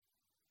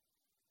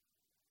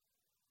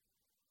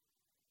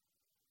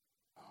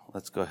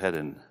let's go ahead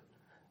and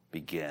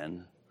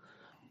begin.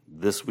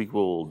 This week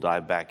we'll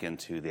dive back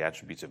into the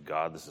attributes of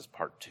God. This is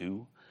part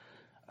 2.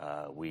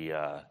 We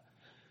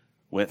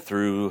went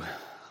through,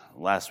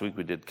 last week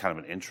we did kind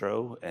of an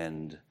intro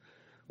and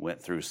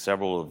went through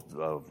several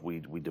of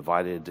we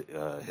divided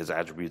his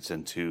attributes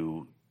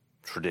into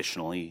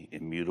traditionally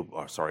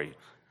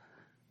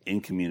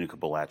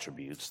incommunicable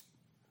attributes,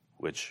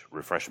 which,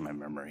 refresh my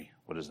memory,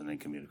 what is an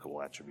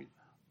incommunicable attribute?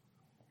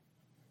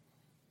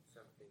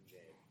 Something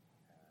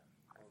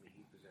that only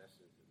he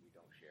possesses that we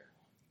don't share.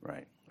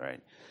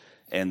 Right.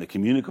 And the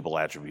communicable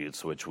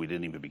attributes, which we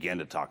didn't even begin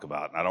to talk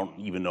about. I don't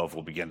even know if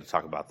we'll begin to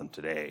talk about them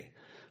today,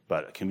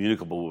 but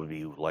communicable would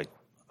be like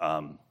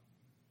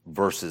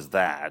versus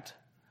that.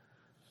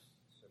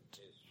 Some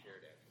his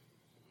shared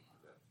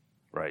attributes.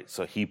 Right.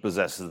 So he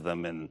possesses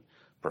them in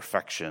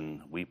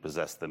perfection. We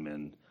possess them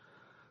in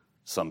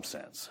some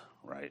sense,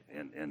 right?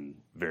 In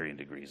varying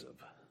degrees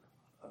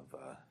of.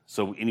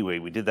 So anyway,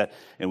 we did that,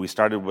 and we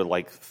started with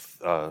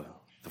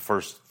the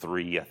first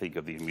 3, I think,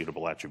 of the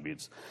immutable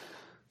attributes.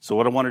 So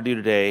what I want to do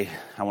today,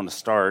 I want to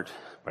start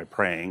by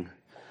praying,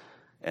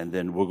 and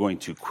then we're going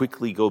to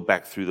quickly go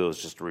back through those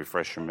just to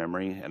refresh your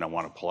memory, and I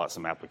want to pull out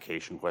some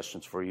application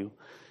questions for you,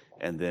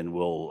 and then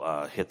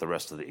we'll hit the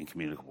rest of the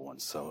incommunicable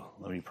ones. So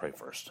let me pray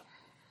first.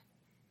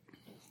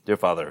 Dear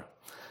Father,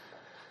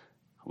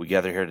 we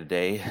gather here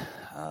today.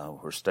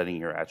 We're studying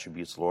your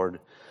attributes,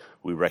 Lord.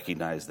 We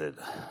recognize that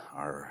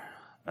our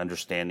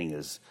understanding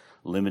is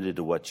limited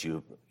to what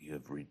you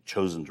have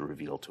chosen to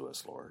reveal to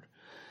us, Lord.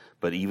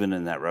 But even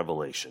in that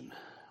revelation,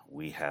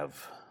 we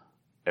have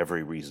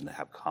every reason to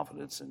have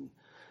confidence in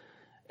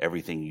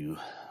everything you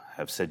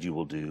have said you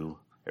will do,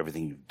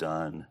 everything you've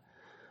done,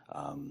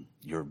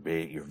 your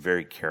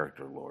very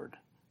character, Lord.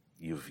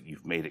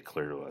 You've made it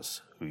clear to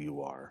us who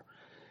you are.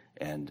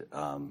 And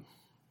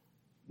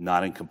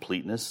not in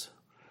completeness.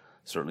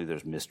 Certainly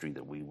there's mystery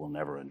that we will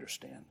never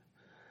understand.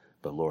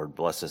 But Lord,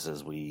 bless us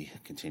as we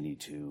continue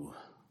to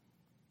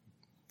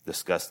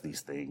discuss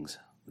these things,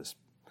 this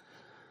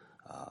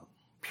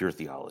pure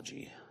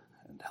theology,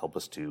 and help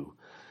us to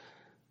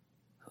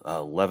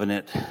leaven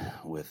it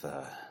with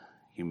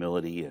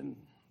humility and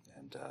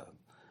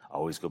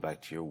always go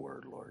back to your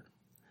word, Lord.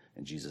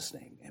 In Jesus'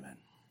 name, amen.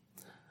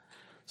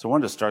 So I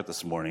wanted to start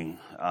this morning.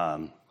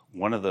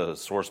 One of the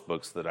source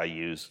books that I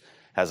use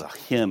has a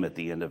hymn at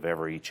the end of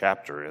every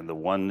chapter, and the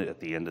one at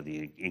the end of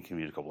the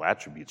Incommunicable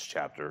Attributes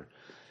chapter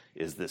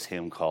is this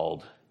hymn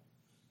called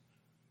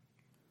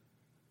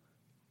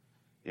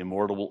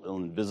Immortal,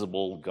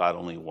 Invisible, God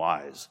Only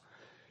Wise.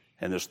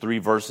 And there's 3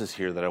 verses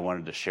here that I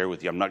wanted to share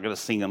with you. I'm not going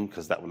to sing them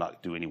because that would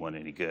not do anyone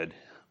any good,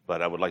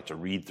 but I would like to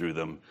read through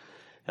them,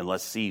 and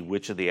let's see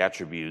which of the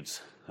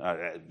attributes,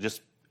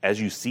 just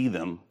as you see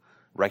them,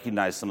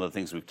 recognize some of the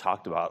things we've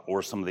talked about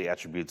or some of the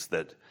attributes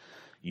that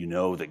you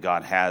know that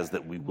God has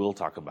that we will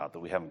talk about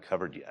that we haven't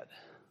covered yet.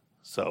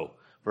 So,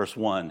 verse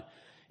 1,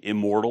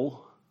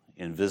 immortal,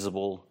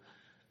 invisible,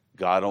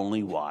 God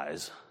only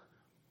wise,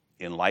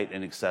 in light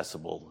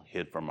inaccessible,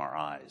 hid from our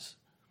eyes.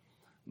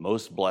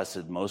 Most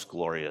blessed, most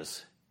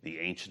glorious, the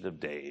Ancient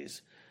of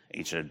Days.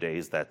 Ancient of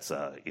Days, that's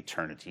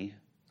eternity.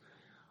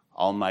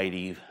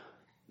 Almighty,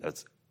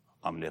 that's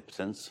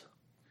omnipotence.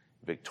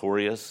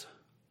 Victorious,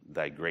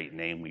 thy great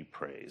name we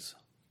praise.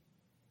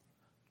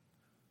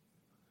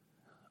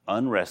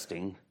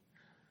 Unresting,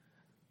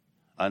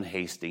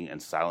 unhasting,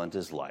 and silent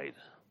as light.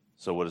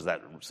 So what does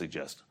that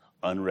suggest?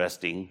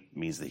 Unresting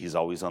means that he's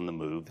always on the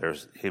move.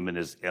 There's him and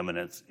his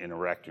eminence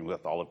interacting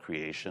with all of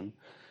creation.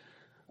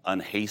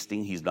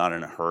 Unhasting, he's not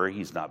in a hurry.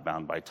 He's not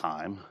bound by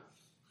time.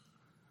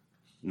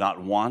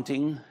 Not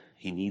wanting,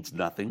 he needs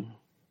nothing.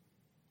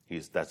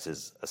 That's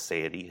his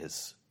aseity,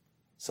 his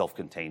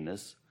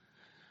self-containedness.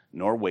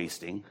 Nor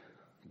wasting,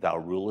 thou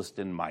rulest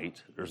in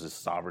might. There's his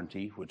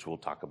sovereignty, which we'll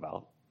talk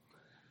about.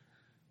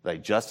 Thy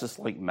justice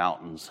like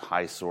mountains,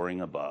 high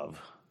soaring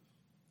above.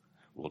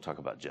 We'll talk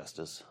about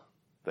justice.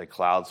 Thy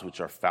clouds, which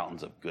are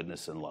fountains of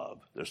goodness and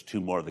love. There's 2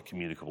 more of the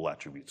communicable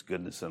attributes,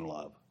 goodness and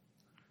love.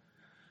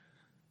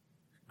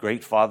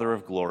 Great Father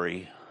of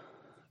glory,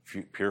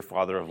 pure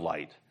Father of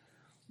light,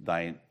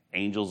 thine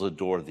angels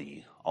adore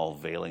thee, all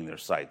veiling their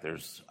sight.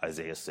 There's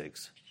Isaiah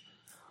 6.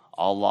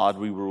 All laud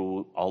we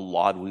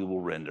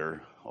will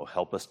render. Oh,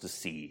 help us to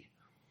see.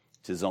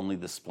 'Tis only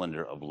the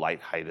splendor of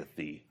light hideth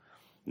thee.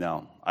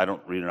 Now, I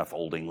don't read enough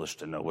Old English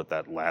to know what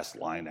that last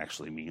line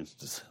actually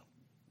means.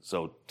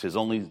 So, 'tis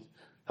only,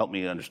 help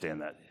me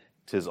understand that.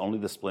 'Tis only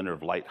the splendor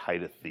of light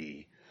hideth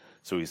thee.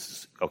 So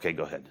he's, okay,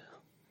 go ahead.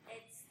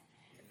 It's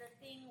the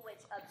thing which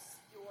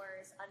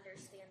obscures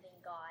understanding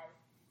God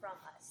from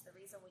us. The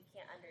reason we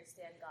can't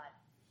understand God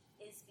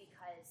is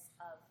because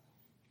of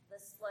the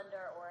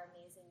splendor or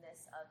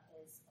amazingness of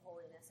his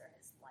holiness or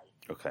his light.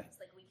 Okay. It's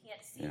like we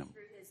can't see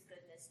through his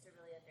goodness to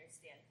really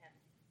understand him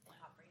and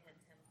comprehend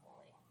him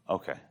fully.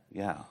 Okay,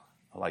 yeah,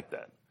 I like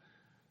that.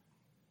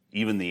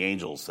 Even the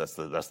angels, that's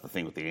the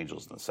thing with the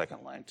angels in the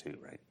second line too,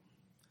 right?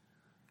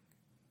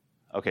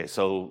 Okay,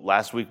 so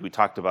last week we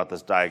talked about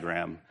this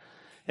diagram,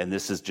 and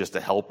this is just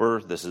a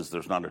helper.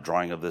 There's not a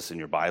drawing of this in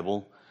your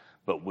Bible,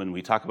 But when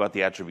we talk about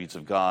the attributes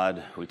of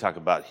God, we talk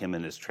about him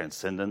and his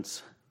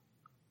transcendence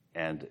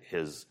and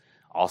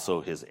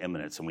also his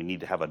immanence. And we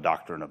need to have a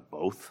doctrine of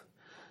both,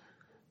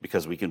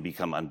 because we can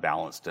become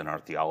unbalanced in our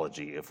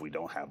theology if we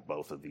don't have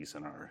both of these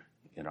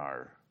in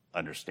our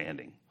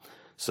understanding.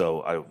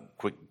 So a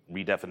quick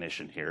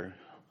redefinition here.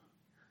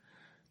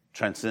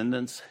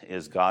 Transcendence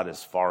is God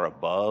is far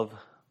above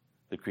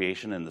the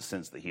creation in the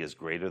sense that he is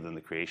greater than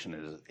the creation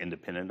and is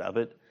independent of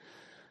it.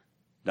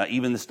 Now,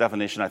 even this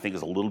definition, I think,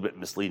 is a little bit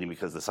misleading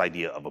because this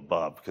idea of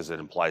above, because it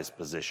implies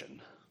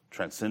position.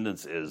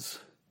 Transcendence is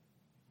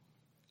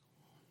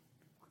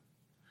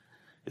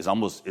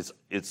almost,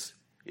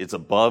 it's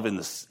above in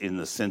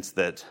the sense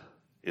that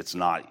it's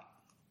not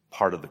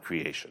part of the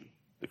creation.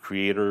 The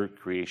creature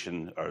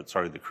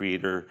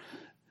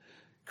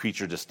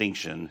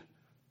distinction,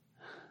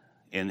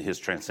 in his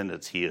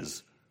transcendence, he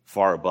is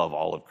far above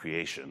all of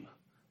creation.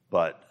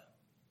 But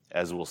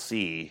as we'll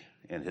see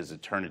in his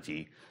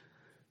eternity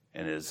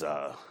and his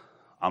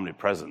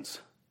omnipresence,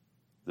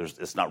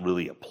 it's not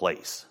really a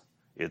place.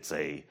 It's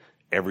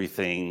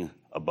everything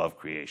above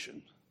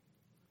creation.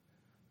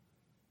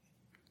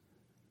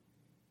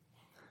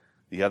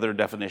 The other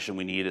definition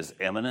we need is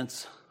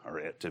eminence,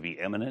 or to be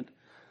eminent.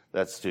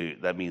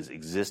 That means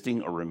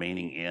existing or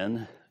remaining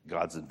in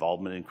God's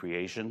involvement in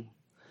creation.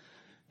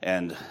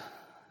 And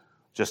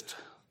just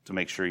to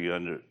make sure you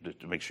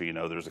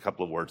know, there's a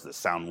couple of words that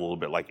sound a little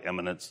bit like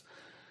eminence.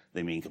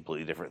 They mean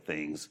completely different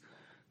things.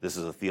 This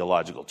is a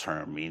theological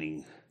term,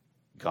 meaning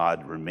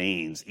God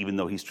remains, even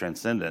though he's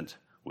transcendent.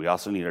 We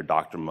also need a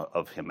doctrine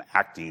of him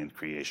acting in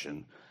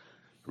creation,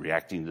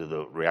 reacting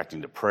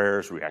to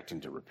prayers,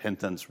 reacting to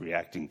repentance,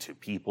 reacting to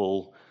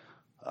people,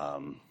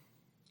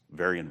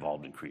 very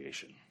involved in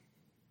creation.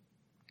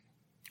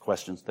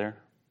 Questions there?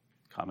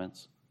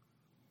 Comments?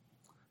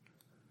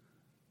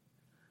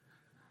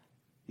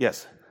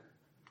 Yes? Did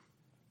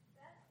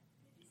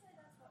you say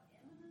that's what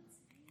eminence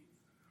means?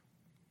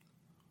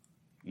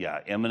 Yeah,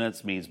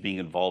 eminence means being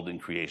involved in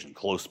creation,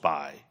 close by.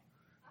 I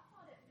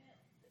thought it meant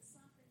that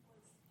something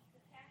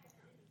could happen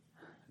at any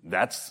time.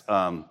 That's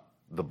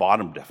the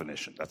bottom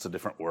definition. That's a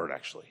different word,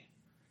 actually.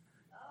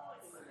 Oh,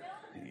 it's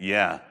spelled?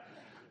 Yeah.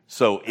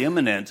 So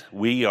imminent,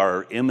 we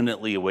are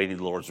imminently awaiting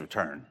the Lord's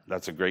return.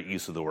 That's a great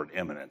use of the word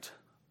imminent.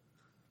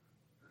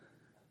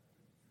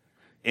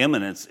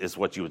 Eminence is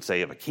what you would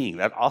say of a king.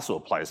 That also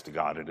applies to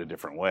God in a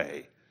different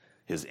way.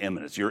 His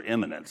eminence,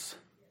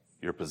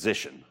 your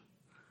position.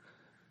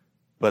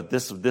 But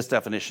this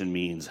definition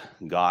means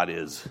God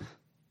is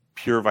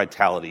pure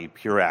vitality,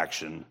 pure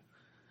action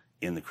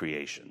in the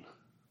creation.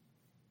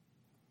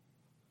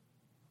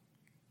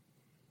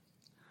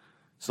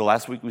 So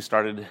last week we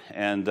started,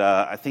 and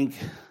I think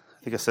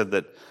I said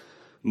that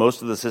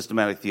most of the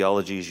systematic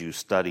theologies you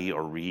study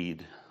or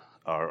read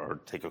or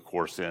take a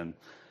course in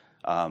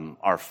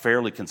are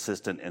fairly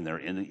consistent in their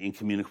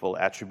incommunicable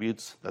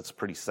attributes. That's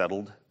pretty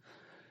settled.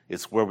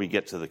 It's where we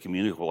get to the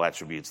communicable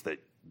attributes that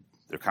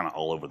they're kind of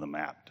all over the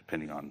map,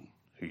 depending on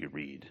who you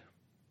read.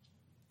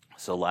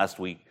 So last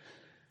week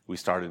we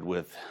started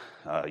with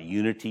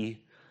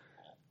unity,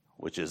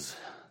 which is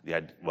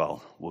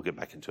we'll get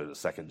back into it in a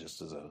second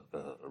just as a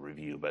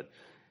review, but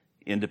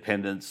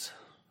independence,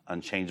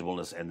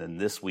 unchangeableness, and then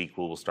this week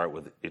we will start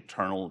with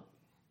eternal,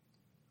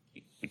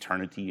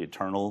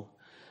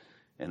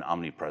 and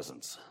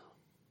omnipresence.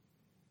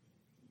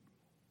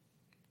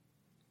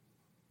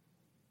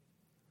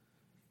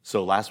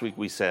 So last week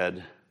we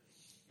said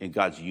in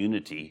God's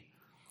unity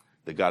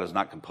that God is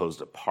not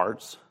composed of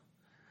parts,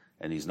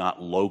 and he's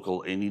not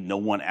local. No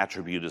one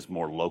attribute is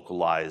more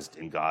localized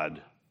in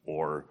God,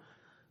 or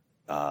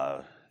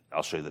I'll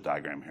show you the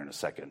diagram here in a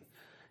second.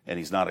 And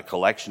he's not a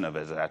collection of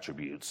his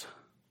attributes,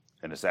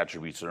 and his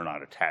attributes are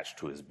not attached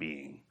to his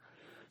being.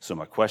 So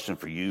my question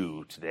for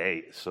you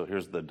today, so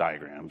here's the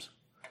diagrams.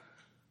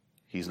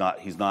 He's not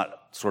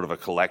sort of a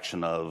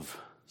collection of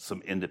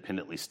some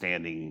independently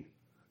standing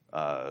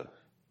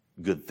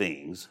good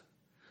things,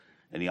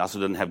 and he also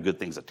doesn't have good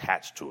things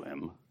attached to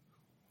him.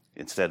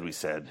 Instead, we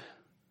said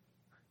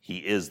he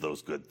is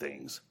those good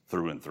things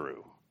through and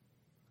through.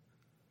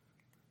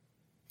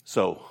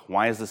 So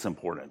why is this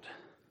important?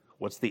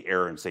 What's the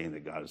error in saying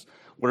that God is?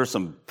 What are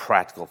some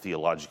practical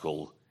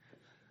theological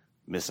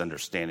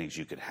misunderstandings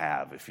you could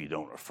have if you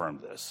don't affirm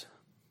this?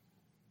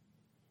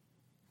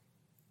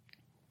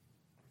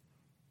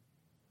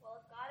 Well,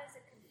 if God is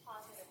a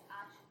composite of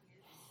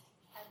attributes,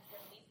 and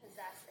then we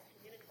possess a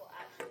communicable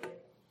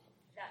attribute,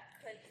 that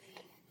could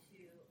lead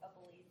to a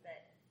belief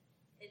that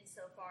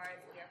insofar as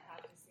we are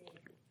practicing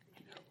the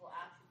communicable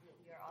attribute,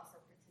 we are also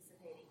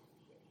participating in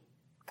deity.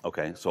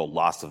 Okay, so a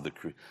loss of the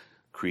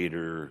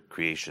creator,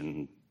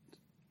 creation,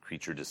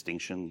 creature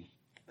distinction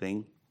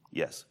thing?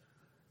 Yes.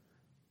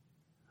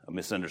 A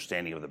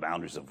misunderstanding of the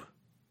boundaries of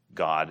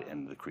God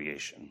and the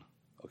creation.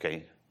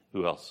 Okay,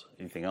 who else?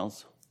 Anything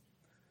else?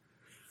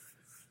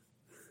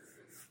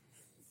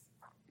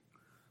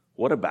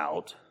 What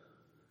about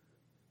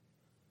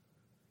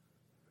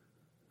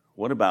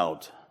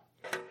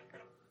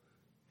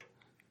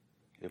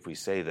if we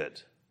say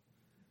that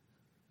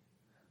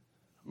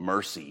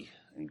mercy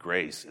and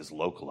grace is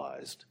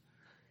localized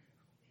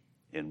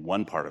in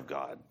one part of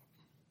God,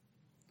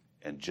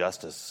 and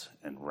justice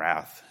and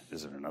wrath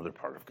is in another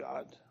part of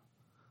God,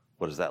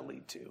 what does that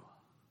lead to?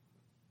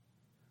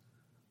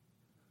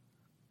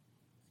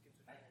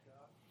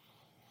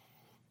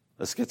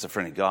 A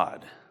schizophrenic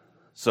God.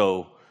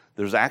 So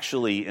there's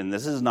actually, and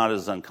this is not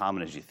as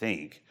uncommon as you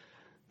think,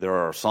 there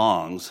are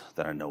songs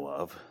that I know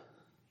of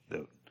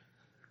that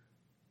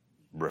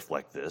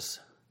reflect this,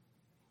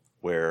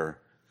 where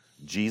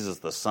Jesus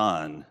the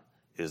Son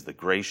is the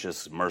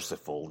gracious,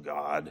 merciful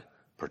God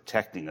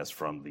protecting us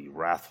from the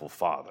wrathful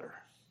Father,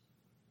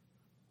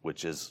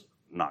 which is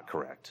not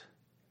correct.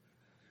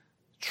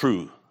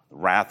 True,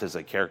 wrath is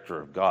a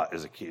character of God,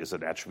 is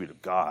an attribute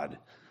of God,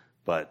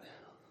 but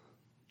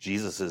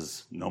Jesus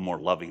is no more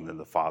loving than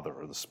the Father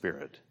or the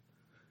Spirit.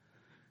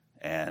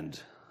 And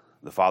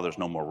the Father is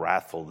no more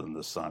wrathful than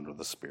the Son or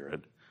the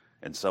Spirit,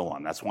 and so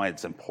on. That's why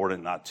it's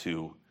important not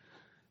to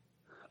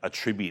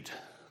attribute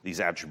these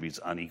attributes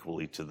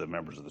unequally to the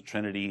members of the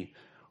Trinity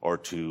or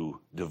to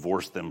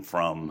divorce them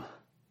from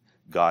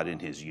God in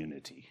his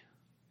unity.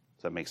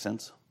 Does that make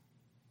sense?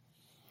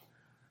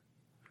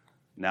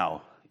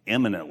 Now,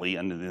 imminently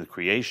under the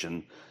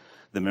creation,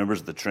 the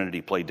members of the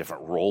Trinity play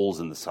different roles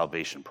in the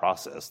salvation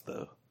process,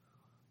 the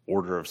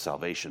order of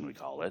salvation, we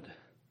call it.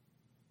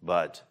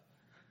 But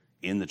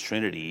in the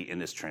Trinity,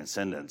 in its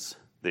transcendence,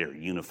 they are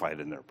unified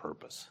in their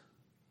purpose.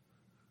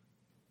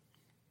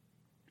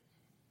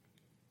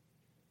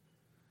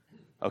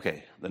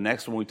 Okay, the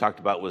next one we talked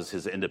about was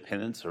his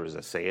independence or his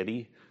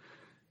aseity.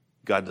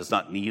 God does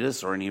not need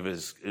us or any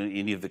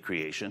of the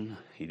creation.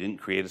 He didn't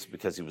create us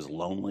because he was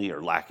lonely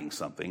or lacking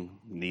something,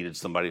 needed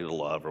somebody to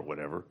love or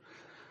whatever.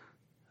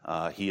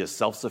 He is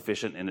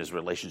self-sufficient in his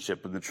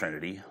relationship with the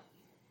Trinity,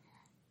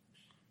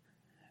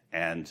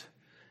 and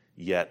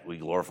yet we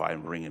glorify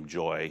and bring him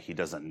joy. He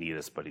doesn't need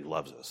us, but he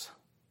loves us.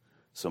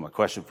 So my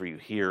question for you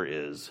here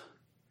is,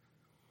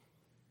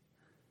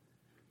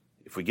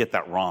 if we get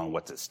that wrong,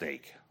 what's at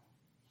stake?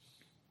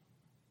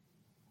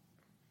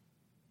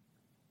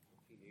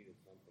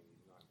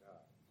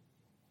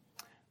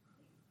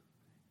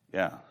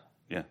 Yeah.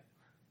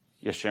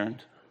 Yes, Sharon?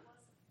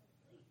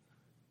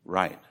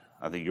 Right.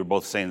 I think you're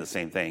both saying the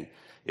same thing.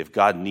 If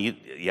God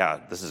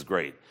this is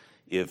great.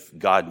 If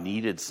God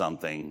needed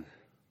something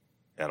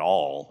at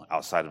all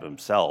outside of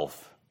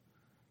himself,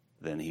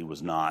 then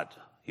he's not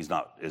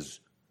as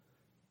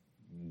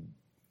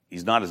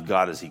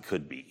God as he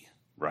could be,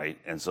 right?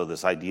 And so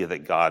this idea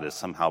that God is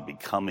somehow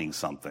becoming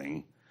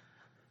something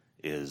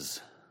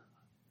is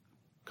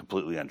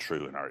completely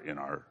untrue in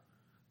our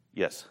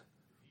yes.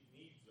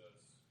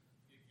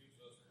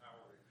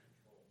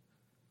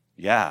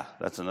 Yeah,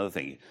 that's another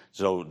thing.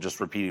 So just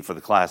repeating for the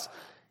class,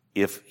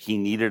 if he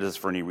needed us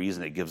for any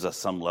reason, it gives us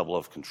some level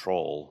of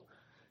control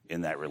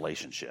in that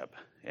relationship.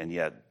 And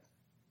yet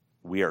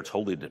we are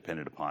totally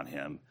dependent upon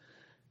him.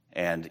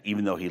 And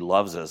even though he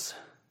loves us,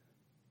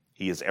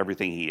 he is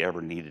everything he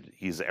ever needed.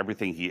 He's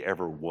everything he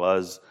ever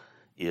was,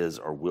 is,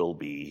 or will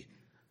be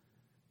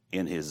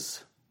in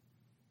his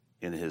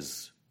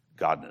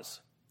godness.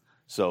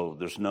 So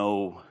there's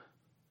no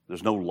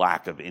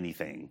lack of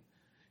anything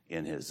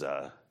in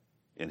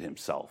in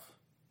himself,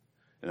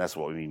 and that's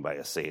what we mean by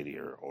aseity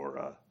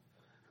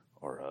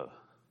or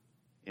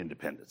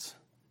independence.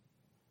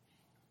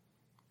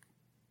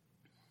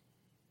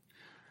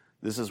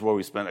 This is where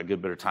we spent a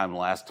good bit of time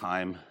last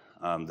time.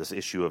 This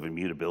issue of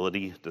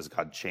immutability: does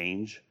God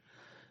change?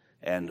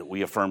 And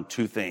we affirmed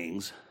two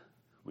things.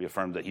 We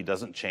affirmed that he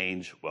doesn't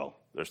change. Well,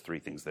 there's three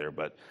things there,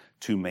 but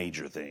two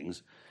major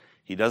things.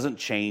 He doesn't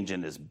change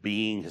in his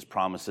being, his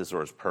promises,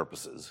 or his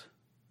purposes,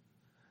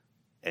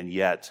 and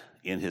yet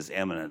in his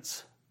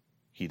eminence,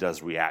 he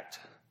does react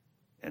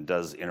and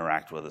does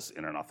interact with us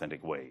in an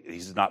authentic way.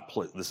 This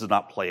is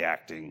not play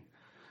acting.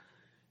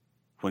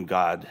 When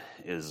God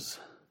is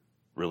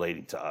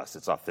relating to us,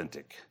 it's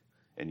authentic,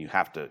 and you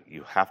have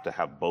to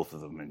have both of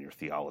them in your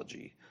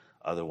theology.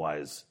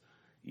 Otherwise,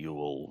 you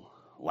will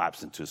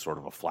lapse into sort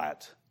of a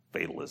flat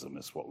fatalism,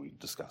 is what we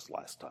discussed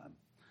last time.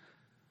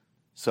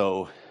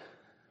 So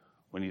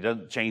when he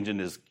doesn't change in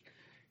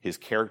his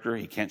character,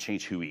 he can't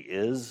change who he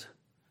is.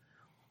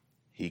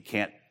 He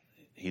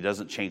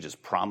doesn't change his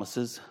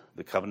promises.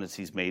 The covenants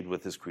he's made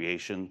with his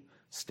creation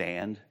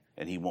stand,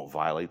 and he won't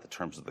violate the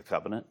terms of the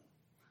covenant.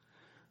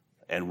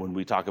 And when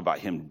we talk about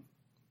him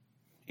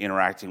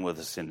interacting with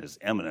us in his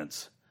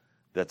eminence,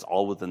 that's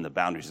all within the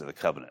boundaries of the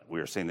covenant. We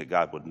are saying that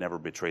God would never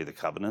betray the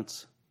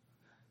covenants,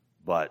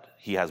 but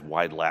he has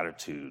wide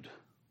latitude.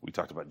 We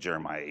talked about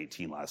Jeremiah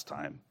 18 last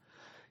time.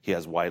 He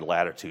has wide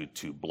latitude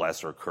to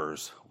bless or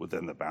curse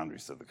within the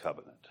boundaries of the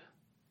covenant.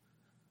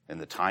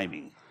 And the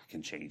timing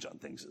can change on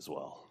things as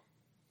well.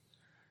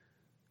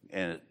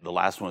 And the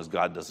last one is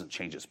God doesn't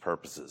change his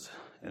purposes.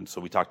 And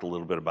so we talked a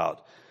little bit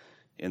about,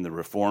 in the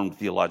Reformed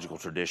theological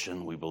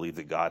tradition, we believe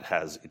that God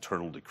has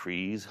eternal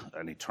decrees,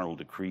 an eternal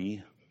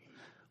decree,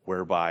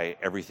 whereby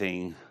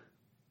everything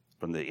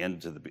from the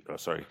end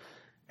to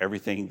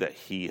everything that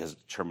he has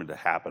determined to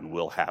happen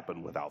will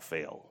happen without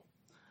fail.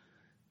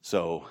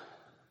 So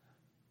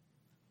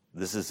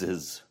This is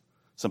his,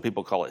 some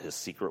people call it his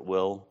secret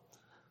will.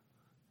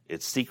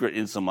 It's secret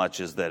in so much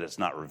as that it's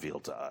not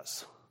revealed to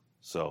us.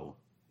 So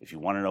if you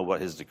want to know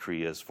what his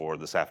decree is for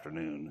this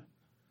afternoon,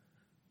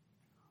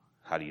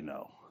 how do you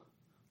know?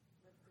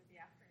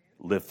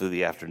 Live through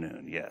the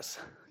afternoon, yes.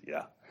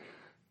 Yeah.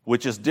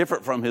 Which is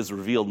different from his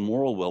revealed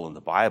moral will in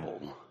the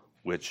Bible,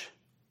 which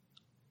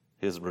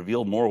his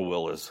revealed moral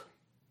will is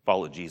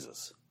follow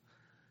Jesus.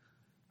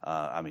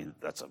 I mean,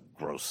 that's a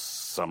gross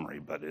summary,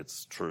 but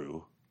it's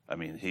true. I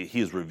mean, he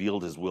has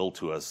revealed his will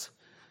to us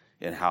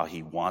in how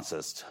he wants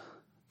us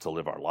to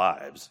live our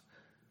lives.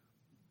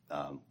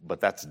 But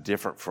that's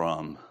different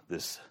from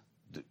this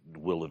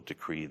will of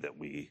decree that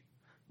we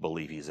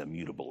believe he's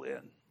immutable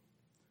in.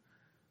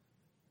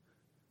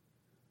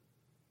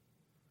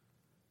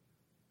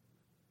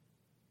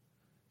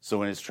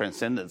 So in his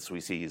transcendence,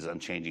 we see he's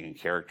unchanging in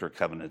character,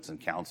 covenants, and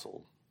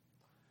counsel.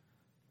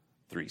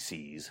 3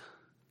 C's.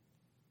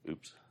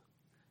 Oops.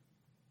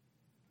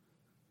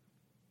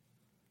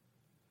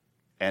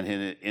 And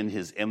in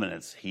his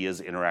immanence, he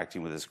is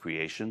interacting with his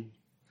creation.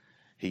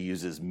 He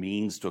uses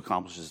means to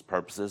accomplish his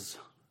purposes.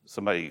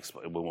 We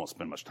won't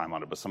spend much time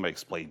on it, but somebody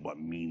explained what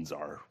means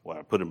are. Well,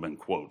 I put them in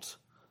quotes.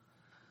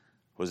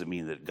 What does it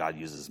mean that God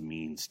uses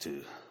means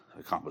to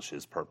accomplish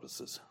his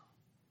purposes?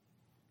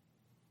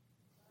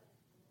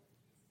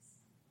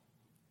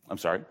 I'm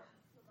sorry?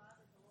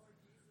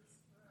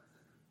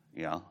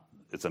 Yeah,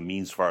 it's a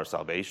means for our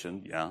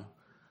salvation, yeah.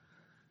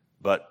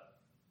 But,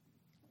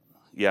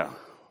 yeah.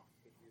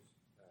 It used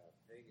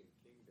pagan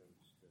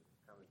kingdoms to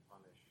come and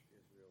punish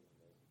Israel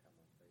when they become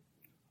unfaithful.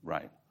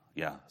 Right,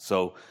 yeah.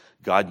 So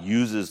God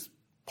uses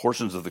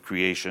portions of the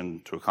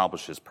creation to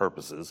accomplish his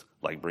purposes,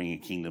 like bringing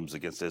kingdoms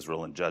against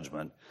Israel in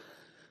judgment.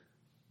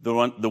 The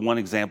one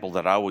example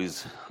that I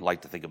always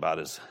like to think about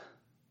is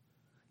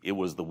it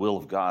was the will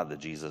of God that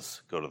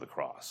Jesus go to the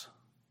cross.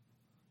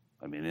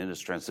 I mean, in his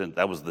transcendence,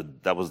 that was the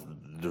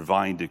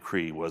divine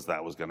decree was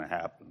that was going to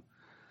happen.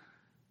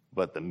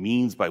 But the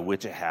means by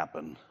which it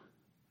happened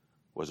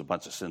was a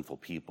bunch of sinful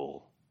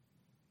people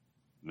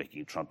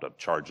making trumped up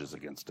charges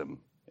against him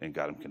and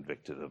got him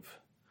convicted of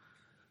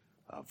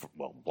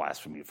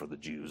blasphemy for the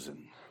Jews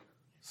and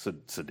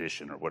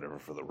sedition or whatever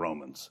for the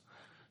Romans.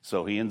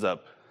 So he ends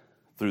up,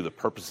 through the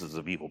purposes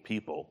of evil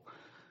people,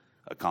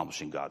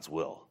 accomplishing God's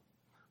will.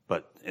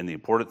 And the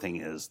important thing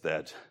is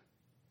that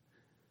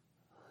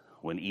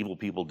when evil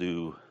people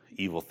do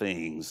evil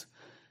things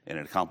and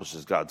it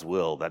accomplishes God's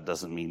will, that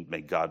doesn't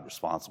make God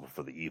responsible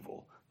for the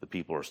evil. The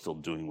people are still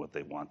doing what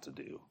they want to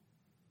do.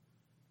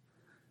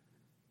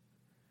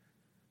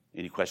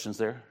 Any questions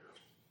there?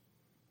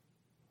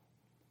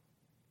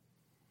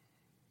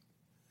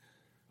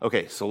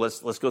 Okay, so let's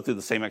go through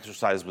the same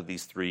exercise with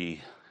these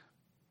 3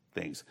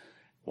 things.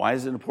 Why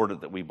is it important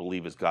that we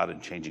believe as God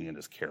and changing in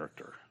his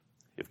character?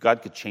 If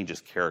God could change his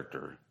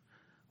character,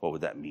 what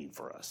would that mean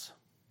for us?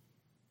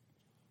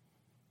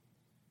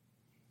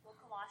 Well,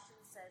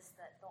 Colossians says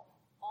that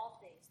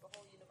all things, the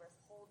whole universe,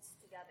 holds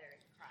together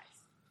in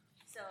Christ.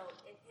 So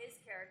if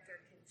his character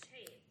can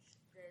change,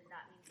 then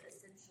that means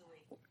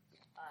essentially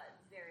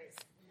there is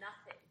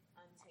nothing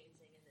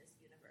unchanging in this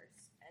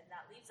universe. And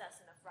that leaves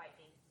us in a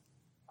frightening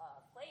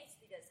place,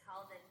 because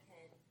how then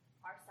can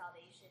our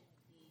salvation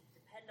be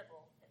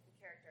dependable if the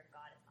character of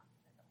God is not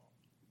dependable?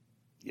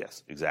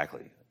 Yes,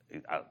 exactly.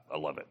 I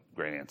love it.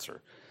 Great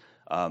answer.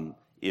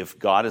 If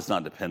God is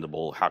not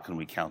dependable, how can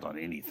we count on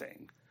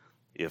anything?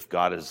 If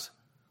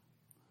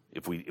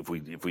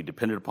we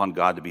depended upon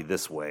God to be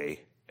this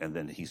way, and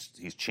then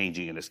he's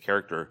changing in his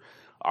character,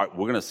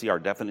 we're going to see our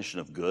definition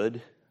of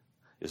good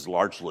is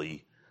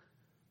largely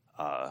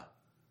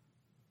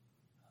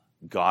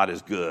God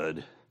is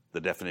good.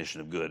 The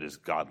definition of good is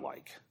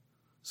godlike.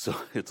 So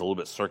it's a little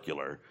bit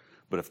circular.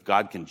 But if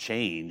God can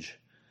change,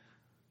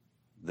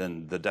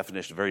 then the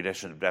very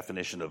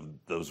definition of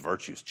those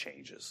virtues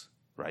changes,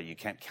 right? You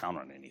can't count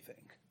on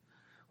anything.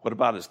 What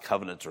about his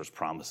covenants or his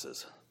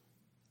promises?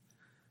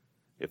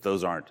 If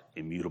those aren't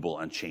immutable,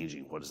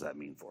 unchanging, what does that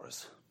mean for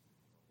us?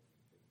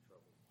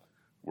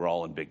 We're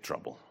all in big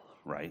trouble,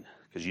 right?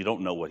 Because you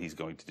don't know what he's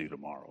going to do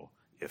tomorrow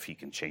if he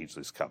can change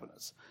these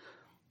covenants.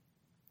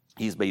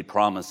 He's made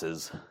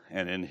promises,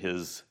 and in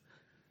his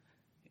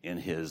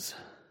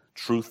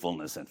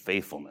truthfulness and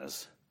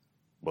faithfulness,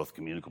 both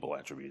communicable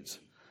attributes,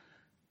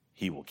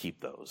 he will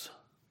keep those.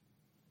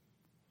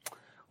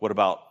 What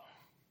about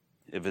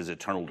if his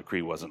eternal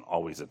decree wasn't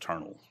always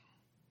eternal?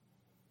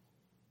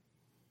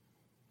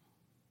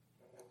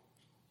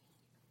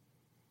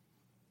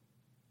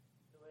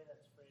 The way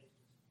that's phrased.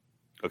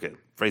 Okay,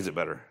 phrase it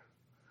better.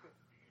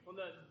 Well,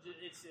 no,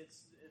 it's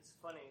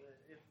funny that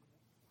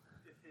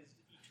if his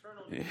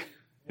eternal decree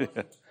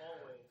wasn't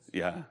always.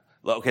 Yeah.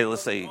 Okay,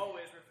 let's say.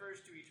 Always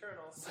refers to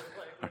eternal. So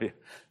like.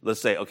 Let's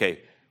say,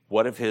 okay,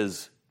 what if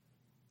his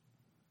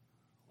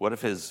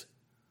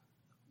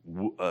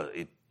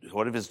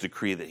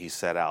decree that he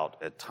set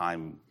out at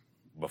time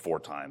before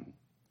time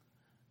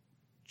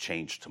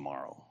changed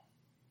tomorrow?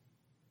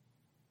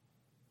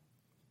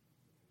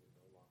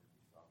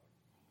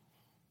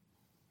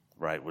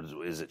 Right?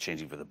 Is it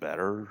changing for the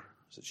better?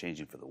 Is it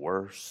changing for the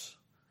worse?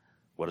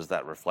 What does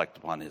that reflect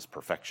upon his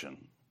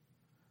perfection?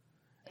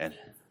 And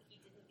He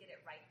didn't get it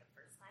right the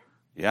first time.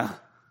 yeah,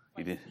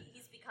 he Like, did.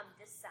 he's become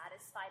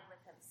dissatisfied with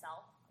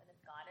himself. And if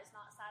God is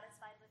not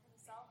satisfied with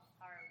himself,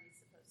 how are we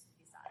supposed to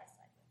be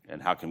satisfied with him?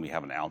 And how can we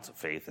have an ounce of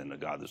faith in a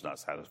God that's not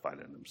satisfied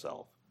in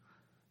himself?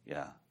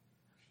 Yeah.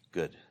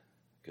 Good.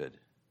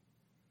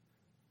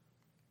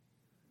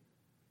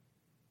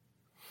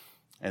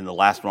 And the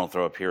last one I'll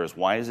throw up here is,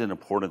 why is it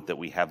important that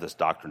we have this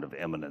doctrine of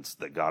immanence,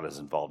 that God is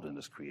involved in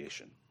his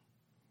creation?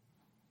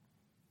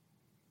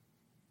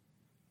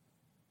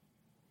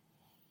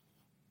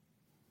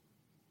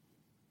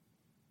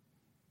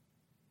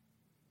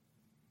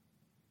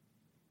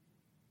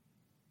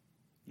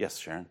 Yes,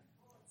 Sharon?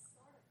 Well, it's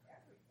sort of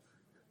everything,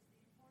 because the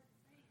important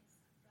thing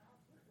is God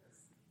with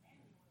us,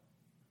 Emmanuel.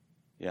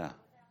 Yeah.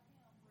 Without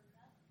him, we're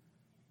nothing.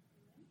 We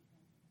can't do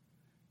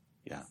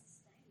anything. Yeah. He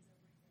sustains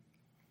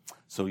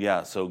everything.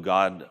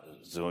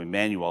 So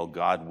Emmanuel,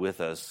 God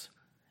with us,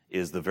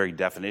 is the very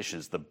definition,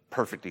 is the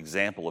perfect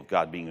example of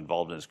God being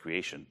involved in his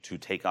creation. To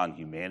take on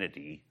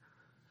humanity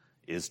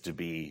is to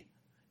be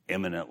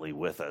immanently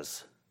with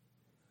us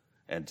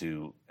and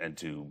to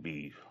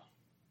be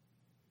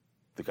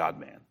the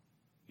God-man.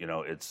 You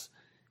know,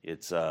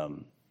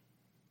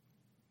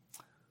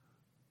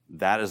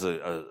 that is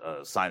a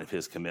sign of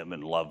his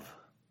commitment and love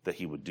that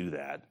he would do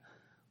that.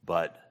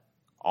 But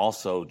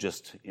also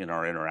just in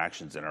our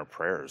interactions, in our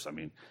prayers. I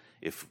mean,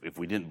 if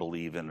we didn't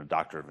believe in a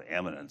doctrine of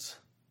immanence,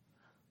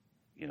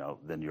 you know,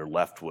 then you're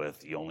left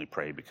with, you only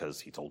pray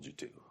because he told you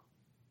to.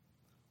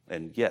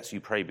 And yes,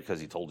 you pray because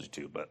he told you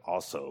to, but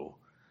also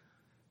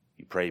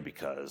you pray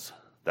because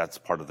that's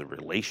part of the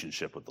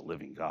relationship with the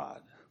living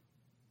God.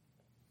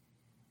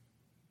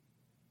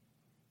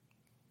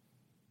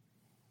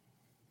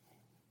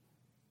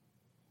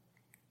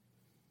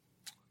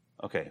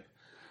 Okay,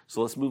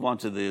 so let's move on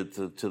to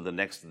the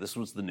next. This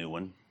was the new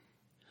one.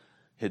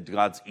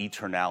 God's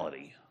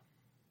eternality.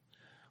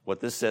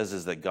 What this says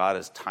is that God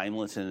is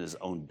timeless in his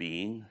own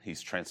being. He's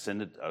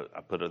transcendent.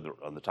 I put it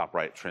on the top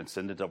right,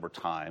 transcendent over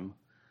time.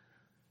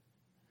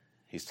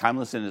 He's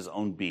timeless in his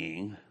own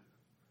being.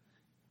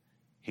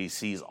 He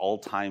sees all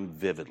time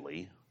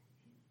vividly,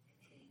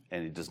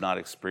 and he does not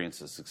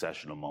experience a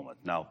succession of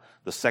moments. Now,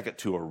 the second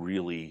two are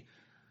really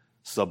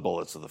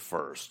sub-bullets of the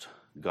first.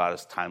 God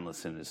is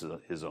timeless in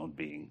his own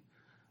being.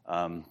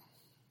 What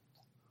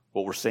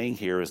we're saying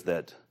here is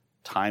that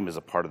time is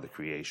a part of the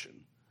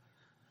creation.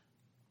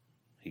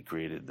 He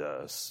created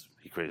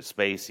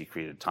space, he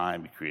created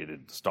time, he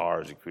created the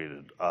stars, he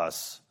created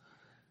us,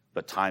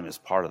 but time is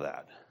part of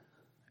that.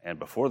 And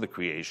before the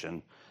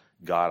creation,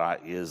 God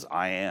is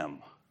I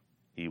am.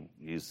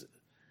 He's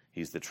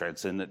the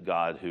transcendent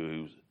God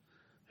who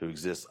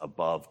exists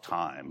above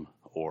time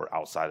or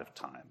outside of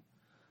time.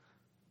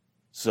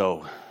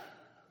 So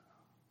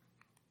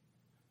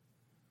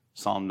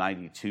Psalm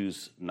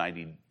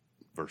 90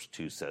 verse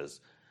 2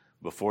 says,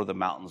 "Before the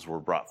mountains were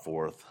brought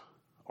forth,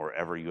 or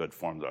ever you had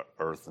formed the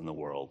earth and the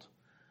world,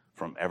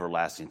 from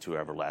everlasting to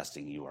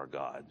everlasting you are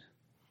God."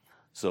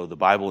 So the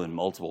Bible in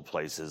multiple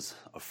places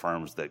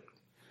affirms that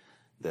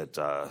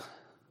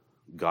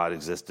God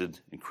existed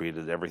and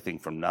created everything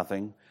from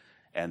nothing,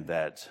 and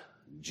that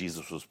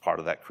Jesus was part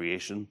of that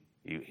creation.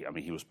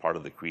 He was part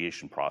of the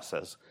creation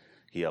process.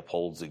 He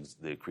upholds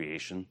the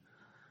creation,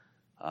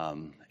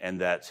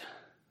 and that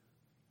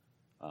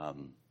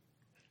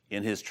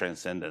in his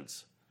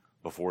transcendence,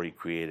 before he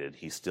created,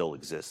 he still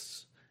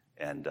exists,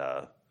 and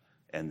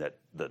that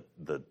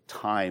the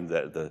time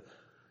that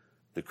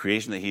the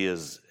creation that he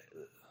is,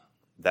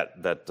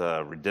 that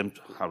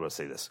redemption. How do I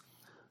say this?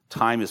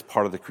 Time is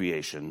part of the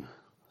creation,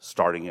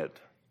 starting at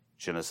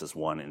Genesis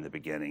 1 in the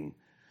beginning,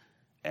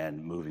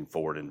 and moving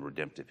forward in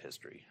redemptive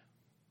history.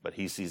 But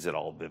he sees it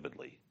all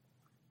vividly.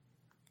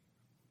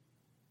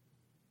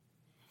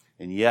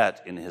 And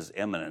yet, in his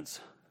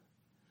immanence,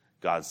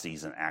 God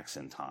sees and acts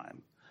in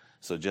time.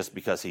 So just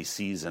because he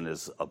sees and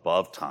is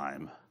above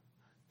time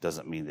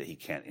doesn't mean that he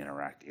can't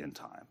interact in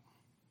time.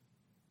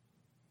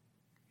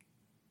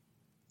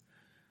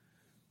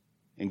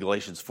 In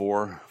Galatians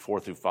 4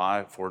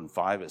 and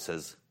 5, it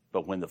says,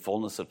 "But when the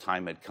fullness of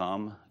time had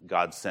come,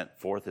 God sent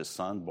forth his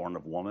son, born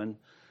of woman,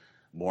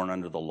 born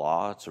under the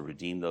law, to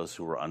redeem those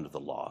who were under the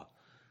law,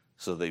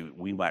 so that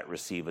we might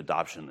receive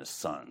adoption as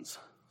sons."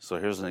 So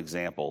here's an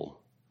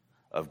example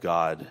of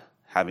God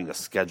having a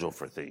schedule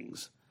for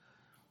things.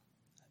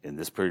 In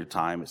this period of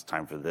time, it's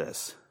time for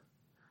this.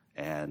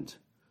 And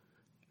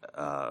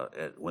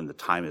when the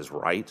time is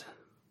right.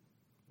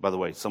 By the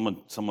way,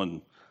 someone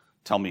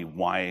tell me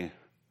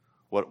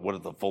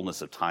what the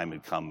fullness of time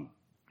had come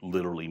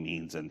literally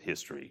means in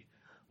history.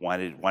 Why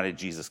did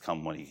Jesus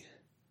come when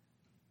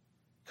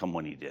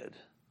he did?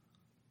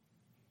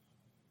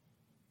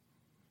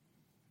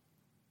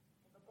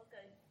 The book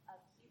of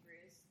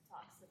Hebrews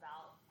talks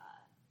about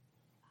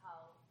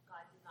how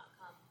God did not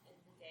come in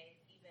the day,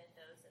 even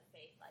those of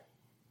faith like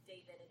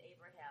David and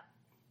Abraham,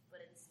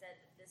 but instead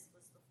that this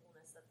was the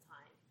fullness of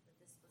time, that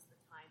this was the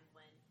time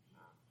when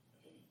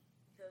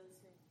those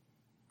who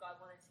God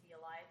wanted to be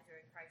alive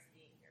during Christ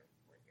being here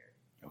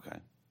Okay.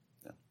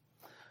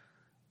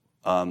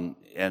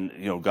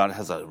 And God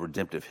has a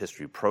redemptive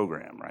history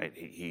program, right?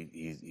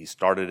 He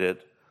started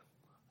it.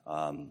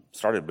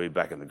 Started way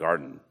back in the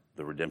garden,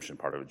 the redemption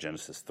part of it,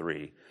 Genesis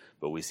 3.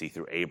 But we see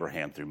through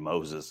Abraham, through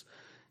Moses,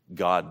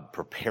 God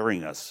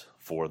preparing us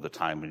for the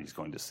time when He's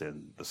going to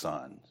send the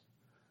Son.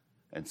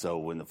 And so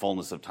when the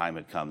fullness of time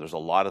had come, there's a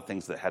lot of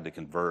things that had to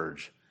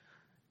converge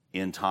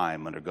in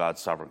time under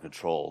God's sovereign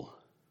control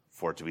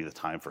for it to be the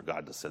time for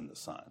God to send the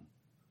Son.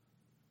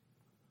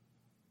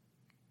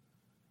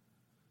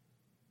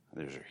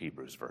 There's your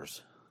Hebrews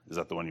verse. Is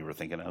that the one you were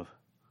thinking of?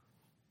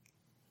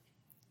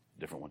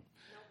 Different one?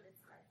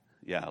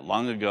 Yeah,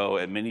 long ago,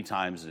 at many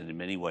times and in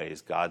many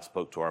ways, God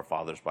spoke to our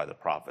fathers by the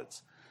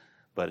prophets.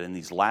 But in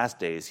these last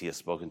days, He has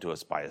spoken to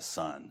us by His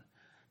Son,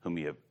 whom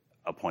He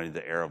appointed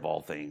the heir of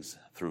all things,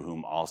 through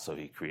whom also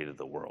He created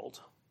the world.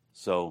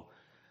 So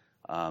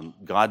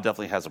God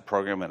definitely has a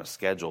program and a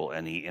schedule,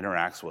 and He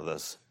interacts with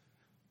us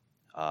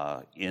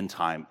in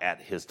time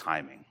at His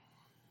timing.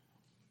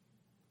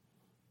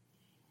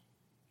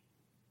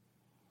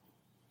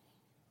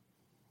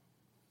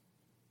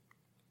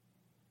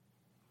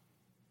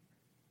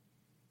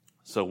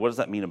 So what does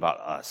that mean about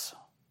us?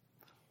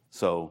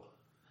 So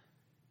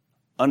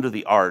under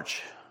the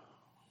arch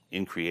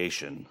in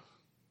creation,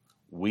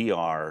 we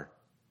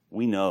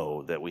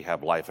know that we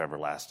have life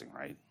everlasting,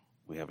 right?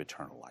 We have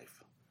eternal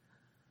life.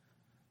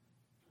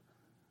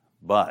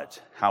 But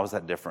how is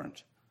that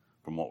different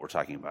from what we're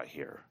talking about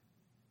here?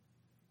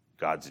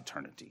 God's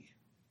eternity.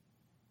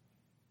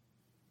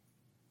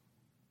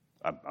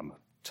 I'm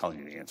telling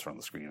you the answer on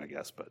the screen, I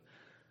guess, but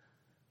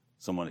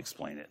someone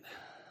explain it.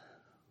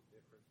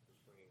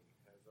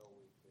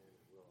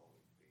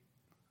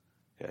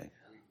 Okay.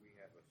 We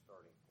have a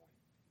starting point.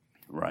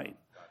 Right.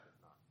 God does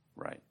not.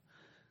 Right.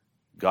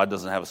 God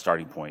doesn't have a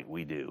starting point.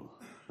 We do.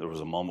 There was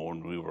a moment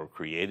when we were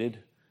created.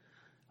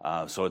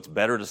 So it's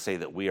better to say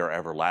that we are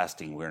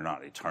everlasting. We're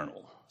not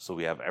eternal. So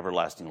we have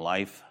everlasting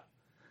life.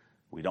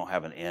 We don't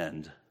have an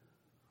end.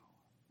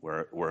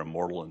 We're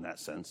immortal in that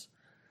sense.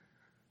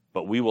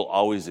 But we will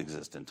always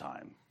exist in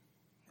time.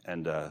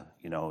 And,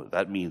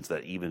 that means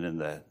that even in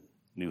the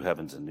new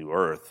heavens and new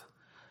earth,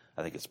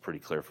 I think it's pretty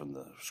clear from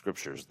the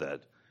scriptures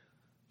that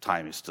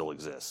time still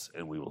exists,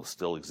 and we will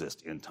still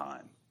exist in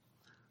time.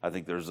 I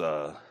think there's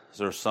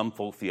some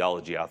folk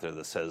theology out there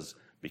that says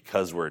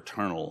because we're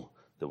eternal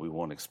that we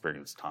won't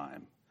experience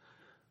time.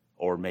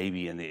 Or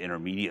maybe in the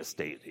intermediate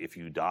state, if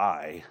you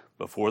die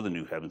before the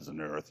new heavens and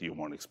the earth, you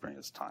won't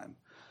experience time.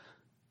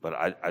 But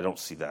I don't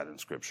see that in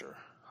Scripture.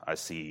 I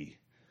see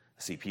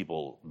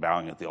people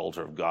bowing at the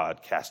altar of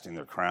God, casting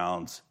their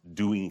crowns,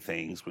 doing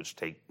things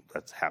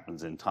that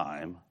happens in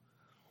time.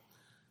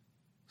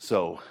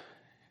 So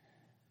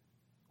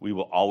we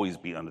will always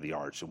be under the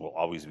arch, and we'll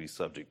always be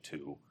subject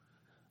to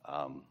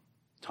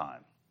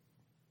time.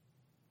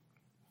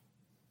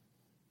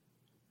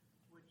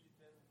 Would you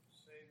then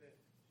say that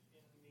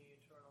in the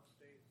eternal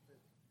state that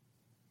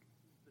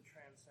the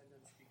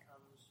transcendence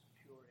becomes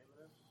pure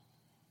immanence?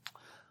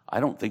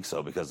 I don't think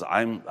so, because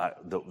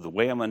the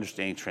way I'm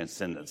understanding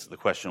transcendence, the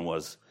question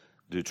was,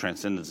 do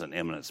transcendence and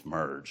immanence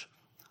merge?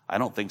 I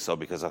don't think so,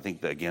 because I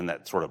think that, again,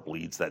 that sort of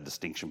bleeds that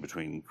distinction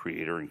between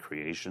creator and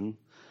creation.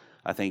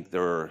 I think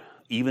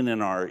even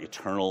in our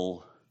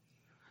eternal,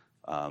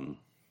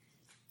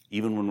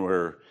 even when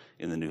we're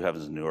in the new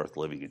heavens and new earth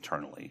living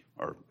eternally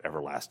or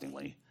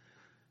everlastingly,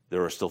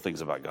 there are still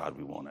things about God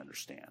we won't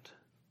understand,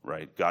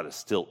 right? God is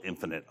still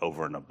infinite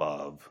over and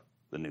above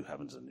the new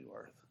heavens and new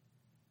earth.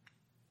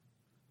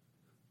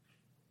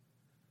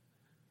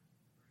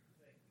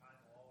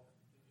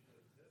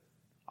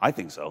 I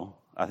think so.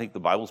 I think the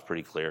Bible's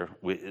pretty clear.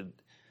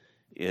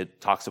 It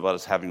talks about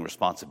us having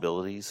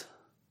responsibilities.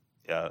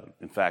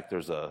 In fact,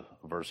 there's a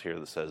verse here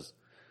that says,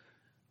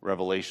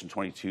 Revelation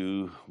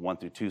 22,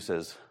 1-2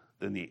 says,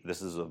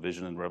 this is a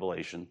vision in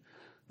Revelation,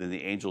 then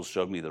the angels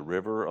showed me the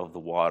river of the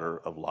water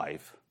of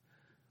life,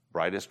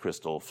 bright as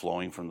crystal,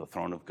 flowing from the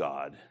throne of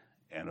God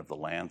and of the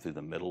Lamb through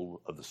the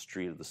middle of the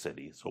street of the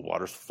city. So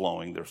water's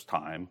flowing, there's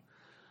time.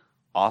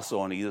 Also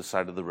on either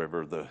side of the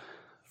river, the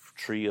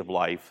tree of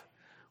life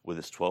with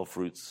its 12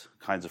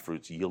 kinds of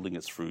fruits, yielding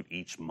its fruit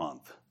each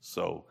month.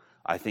 So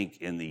I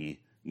think in the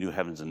new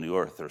heavens and new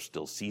earth, there's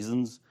still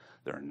seasons,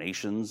 there are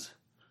nations,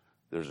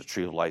 there's a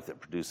tree of life that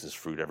produces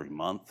fruit every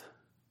month,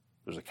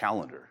 there's a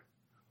calendar.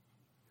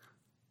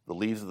 The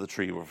leaves of the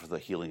tree were for the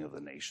healing of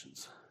the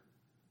nations.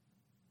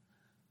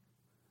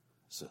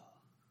 So,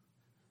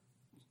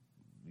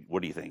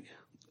 what do you think?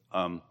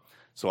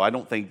 So I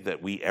don't think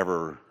that we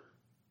ever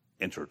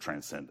enter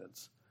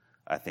transcendence.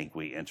 I think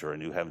we enter a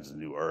new heavens and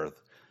new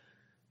earth,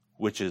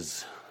 which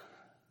is,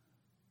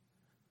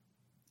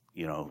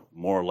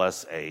 more or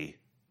less a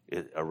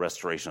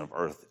restoration of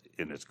earth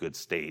in its good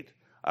state.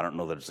 I don't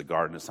know that it's a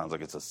garden. It sounds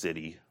like it's a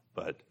city.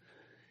 But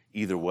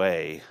either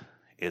way,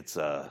 it's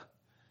a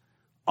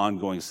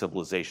ongoing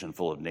civilization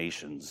full of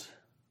nations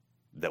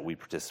that we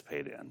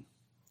participate in.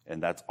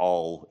 And that's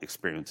all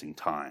experiencing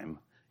time.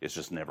 It's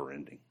just never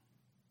ending.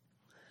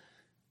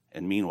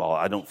 And meanwhile,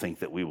 I don't think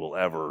that we will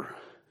ever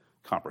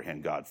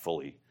comprehend God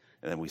fully.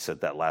 And then we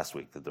said that last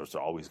week, that there's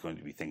always going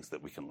to be things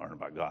that we can learn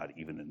about God,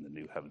 even in the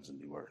new heavens and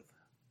new earth.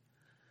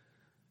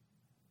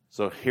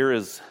 So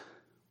here's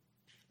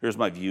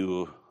my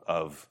view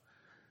of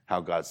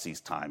how God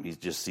sees time. He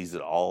just sees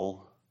it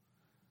all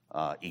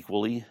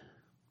equally,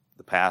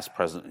 the past,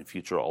 present, and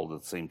future all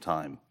at the same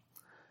time.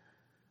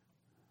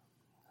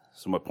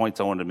 So my points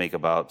I wanted to make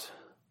about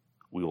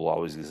we will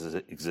always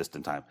exist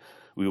in time.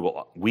 We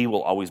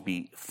will always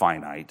be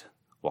finite,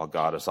 while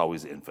God is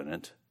always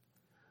infinite.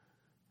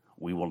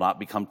 We will not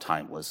become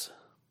timeless.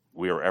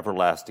 We are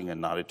everlasting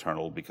and not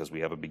eternal because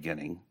we have a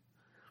beginning.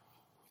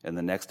 And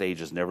the next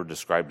age is never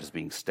described as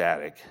being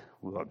static.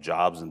 We'll have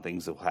jobs and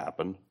things that will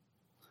happen.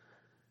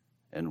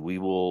 And we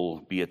will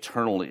be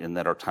eternal in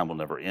that our time will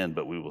never end,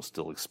 but we will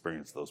still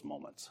experience those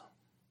moments.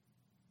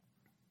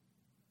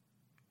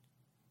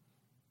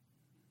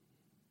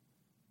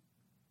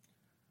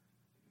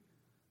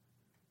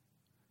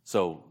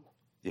 So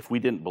if we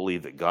didn't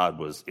believe that God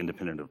was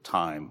independent of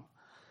time,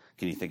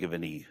 can you think of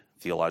any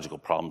theological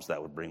problems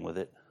that would bring with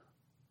it?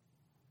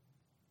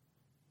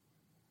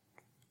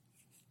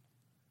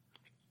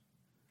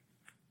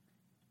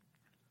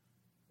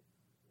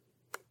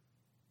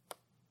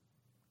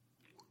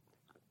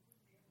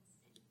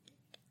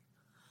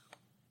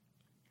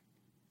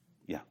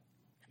 Yeah.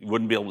 You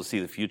wouldn't be able to see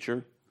the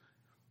future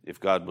if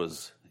God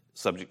was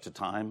subject to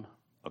time?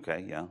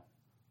 Okay, yeah. What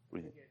do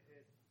you think? It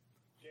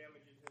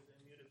damages his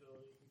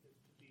immutability because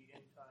to be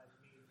in time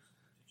means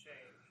to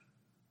change.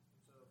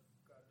 So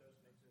if God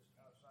doesn't exist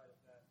outside of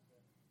that, then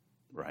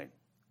Right.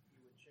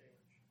 he would change.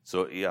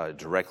 So, yeah, it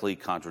directly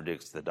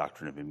contradicts the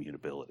doctrine of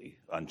immutability,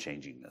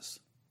 unchangingness.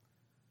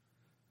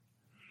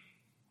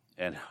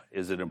 And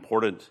is it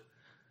important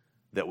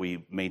that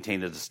we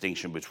maintain a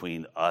distinction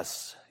between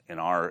us and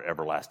our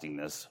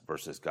everlastingness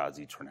versus God's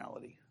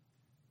eternality?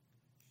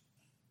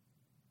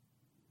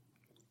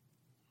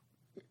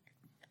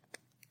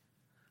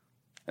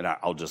 And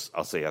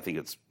I'll say I think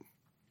it's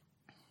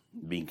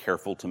being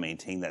careful to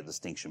maintain that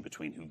distinction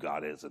between who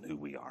God is and who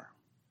we are.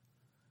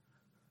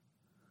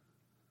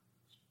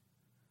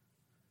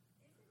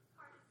 Isn't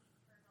part of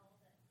eternal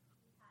that he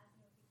has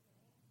no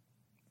beginning?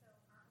 So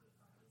aren't we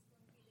always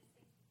going to be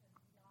distinct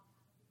because we all have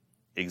a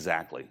beginning?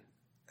 Exactly.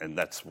 And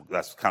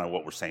that's kind of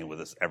what we're saying with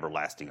this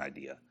everlasting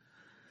idea,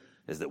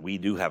 is that we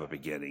do have a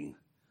beginning,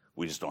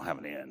 we just don't have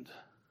an end.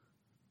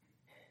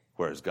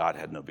 Whereas God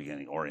had no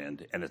beginning or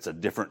end. And it's a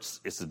different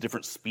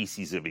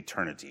species of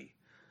eternity.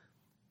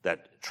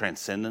 That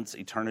transcendence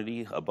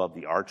eternity above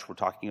the arch we're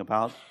talking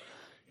about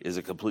is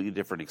a completely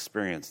different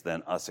experience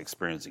than us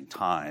experiencing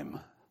time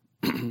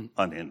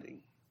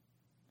unending.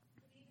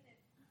 But even if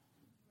we're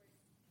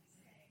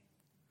saying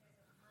there's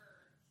a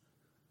merge,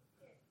 if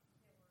there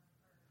were a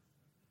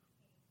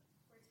merge,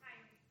 where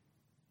time,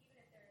 even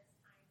if there is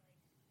time,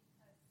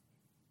 like,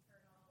 because it's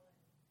eternal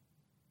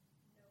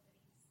and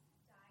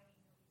nobody's dying,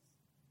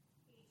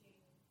 nobody's aging,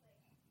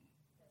 like,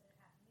 does it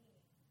have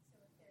meaning? So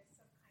if there's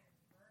some kind of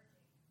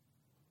merging,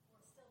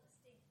 we're still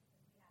distinct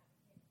because we have a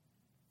beginning.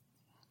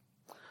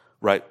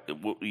 Right.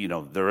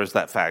 There is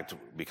that fact,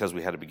 because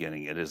we had a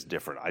beginning, it is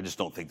different. I just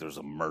don't think there's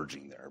a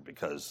merging there,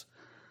 because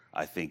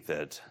I think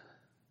that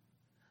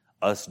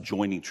us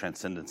joining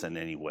transcendence in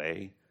any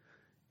way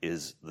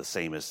is the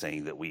same as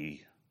saying that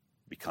we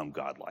become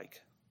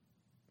godlike,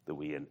 that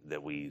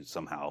we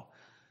somehow,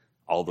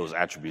 all those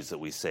attributes that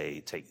we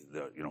say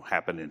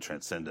happen in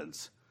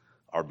transcendence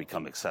are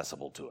become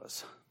accessible to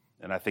us.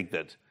 And I think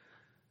that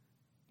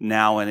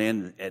now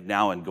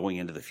and going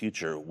into the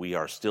future, we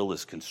are still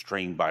as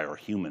constrained by our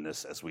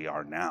humanness as we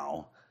are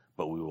now,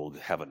 but we will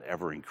have an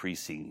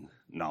ever-increasing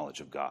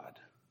knowledge of God.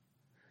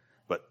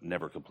 But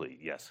never complete,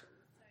 yes?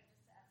 Sorry,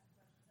 just to ask a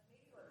question. So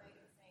maybe what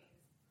Megan's saying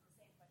is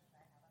the same question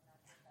I have. I'm not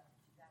sure if that's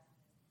what she's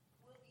asking.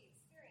 Will we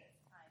experience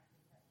time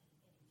in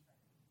eternity?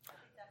 I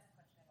think that's the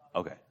question I've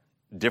always Okay.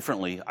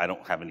 Differently, I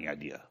don't have any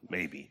idea.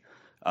 Maybe.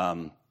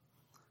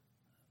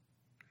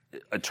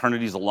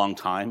 Eternity is a long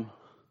time,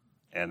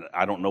 and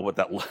I don't know what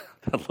that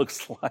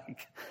looks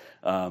like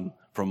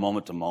from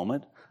moment to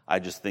moment. I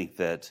just think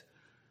that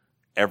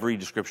every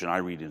description I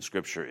read in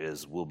Scripture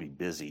is we'll be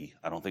busy.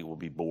 I don't think we'll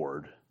be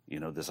bored.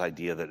 This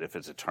idea that if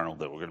it's eternal,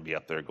 that we're going to be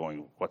up there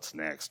going, what's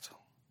next?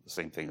 The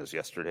same thing as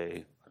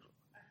yesterday.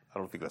 I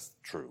don't think that's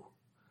true.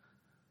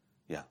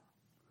 Yeah.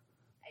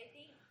 I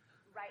think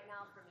right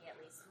now, for me at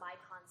least, my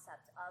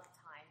concept of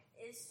time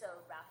is so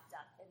wrapped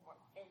up in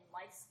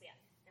lifespan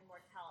and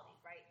mortality,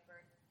 right?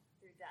 Birth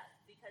through death,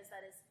 because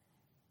that is,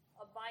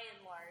 by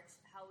and large,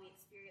 how we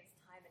experience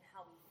time and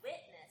how we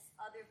witness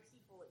other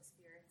people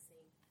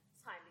experiencing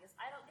time. Because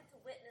I don't get to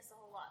witness a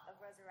whole lot of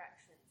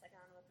resurrections. Like, I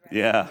don't know what the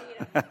Yeah.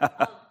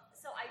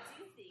 So I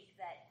do think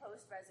that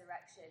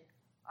post-resurrection,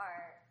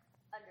 our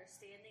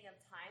understanding of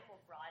time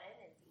will broaden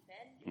and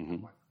deepen,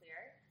 become more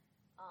clear,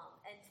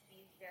 and to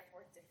be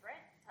therefore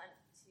different,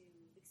 to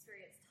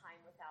experience time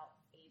without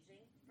aging,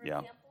 for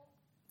example.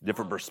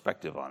 Different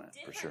perspective on it,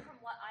 for sure. Different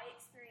from what I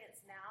experience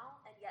now,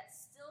 and yet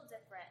still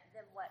different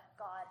than what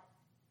God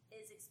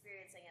is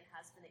experiencing and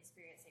has been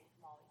experiencing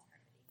from all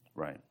eternity.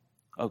 Right.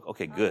 Oh,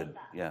 okay, good.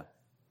 That. Yeah.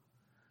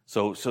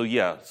 So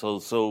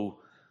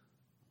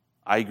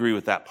I agree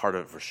with that part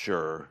of it for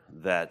sure,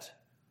 that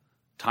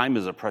time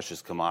is a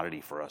precious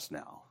commodity for us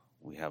now.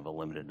 We have a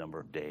limited number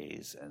of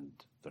days, and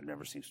there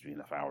never seems to be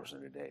enough hours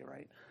in a day,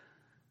 right?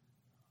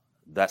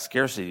 That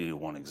scarcity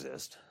won't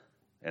exist,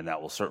 and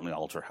that will certainly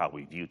alter how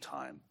we view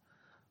time.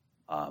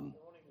 There won't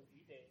even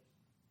be days.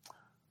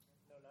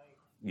 No night.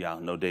 Yeah,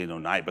 no day, no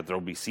night, but there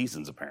will be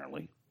seasons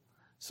apparently.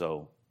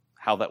 So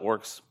how that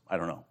works, I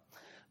don't know.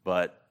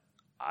 But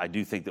I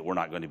do think that we're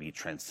not going to be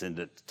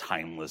transcendent,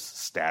 timeless,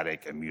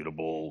 static,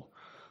 immutable.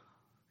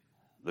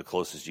 The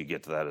closest you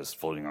get to that is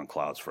floating on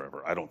clouds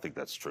forever. I don't think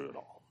that's true at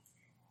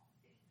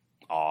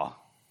all.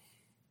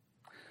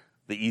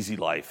 The easy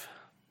life.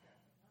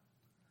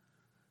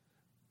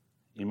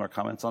 Any more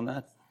comments on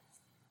that?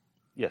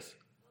 Yes.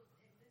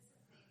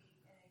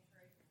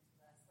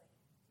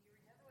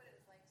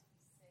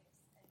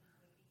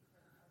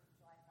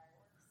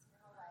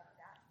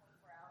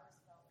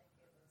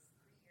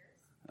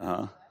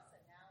 Uh-huh.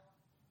 And now,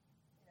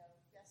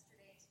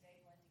 yesterday and today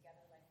blend together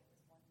like it was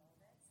one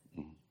moment.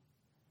 Mm-hmm.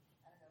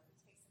 I don't know if we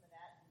take some of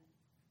that and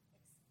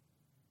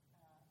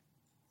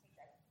take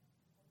that,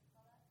 what do you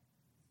call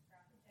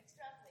that?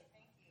 Extrapolate,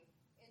 thank you,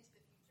 into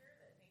the future,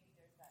 that maybe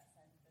there's that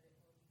sense that it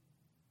will be,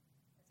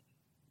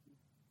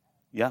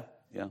 Yeah.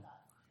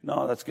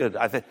 No, that's good.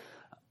 I think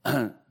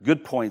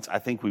good points.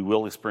 I think we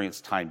will experience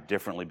time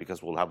differently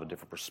because we'll have a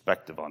different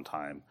perspective on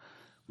time.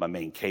 My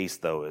main case,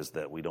 though, is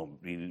that we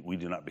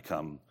do not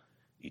become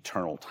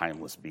eternal,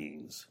 timeless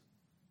beings.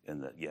 In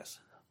that, yes.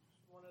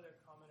 One other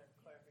comment or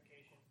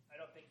clarification. I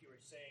don't think you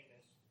were saying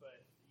this,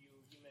 but you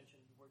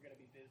mentioned we're going to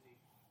be busy,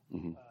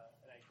 Mm-hmm.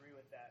 And I agree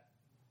with that.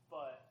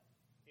 But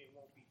it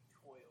won't be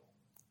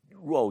toil.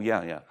 Whoa,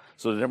 yeah.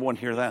 So did everyone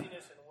hear that?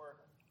 Busyness and work.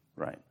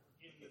 Right.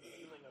 In the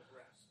feeling of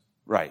rest.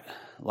 Right.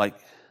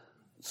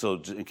 So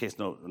in case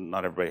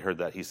not everybody heard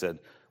that, he said,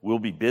 we'll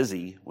be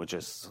busy, which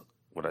is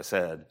what I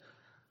said.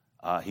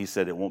 He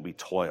said it won't be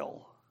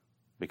toil,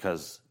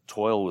 because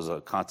toil was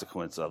a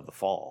consequence of the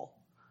fall.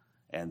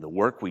 And the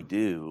work we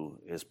do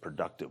is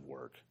productive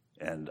work.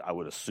 And I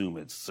would assume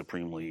it's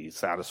supremely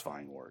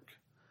satisfying work.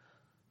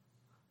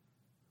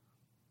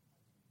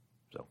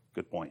 So,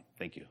 good point.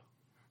 Thank you.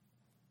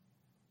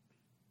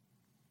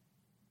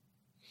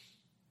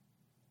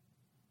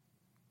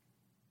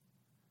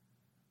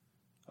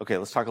 Okay,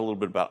 let's talk a little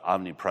bit about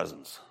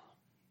omnipresence.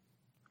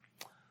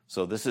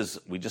 So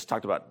we just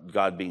talked about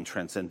God being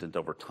transcendent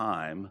over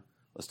time.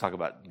 Let's talk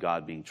about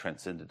God being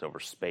transcendent over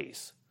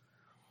space.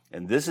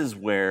 And this is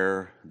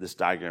where this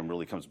diagram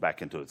really comes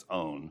back into its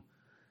own.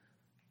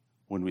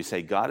 When we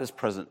say God is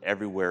present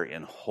everywhere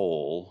in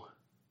whole,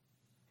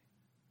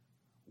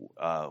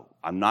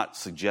 I'm not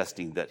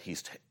suggesting that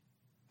he's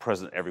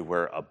present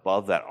everywhere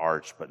above that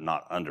arch, but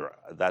not under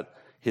that.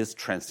 His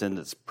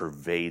transcendence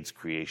pervades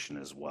creation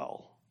as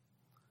well.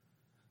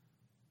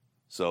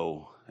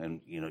 So,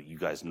 and you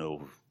guys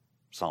know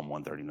Psalm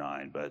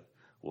 139, but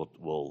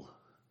we'll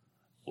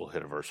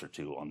hit a verse or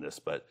two on this.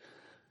 But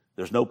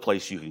there's no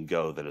place you can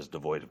go that is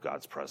devoid of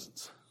God's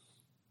presence.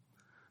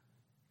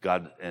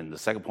 God, and the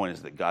second point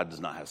is that God does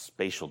not have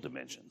spatial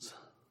dimensions.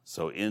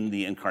 So in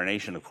the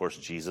incarnation, of course,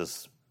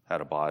 Jesus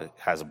has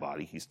a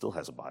body. He still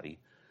has a body.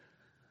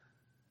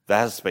 That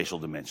has spatial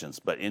dimensions.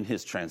 But in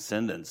his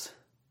transcendence,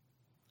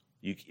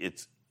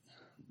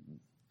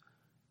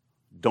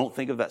 don't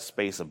think of that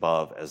space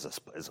above as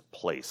a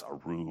place, a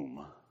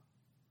room,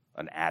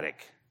 an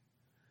attic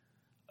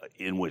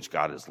in which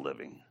God is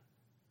living.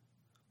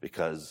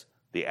 Because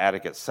the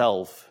attic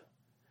itself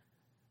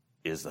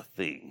is a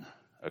thing.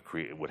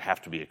 It would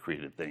have to be a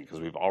created thing, because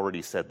we've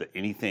already said that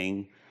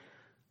anything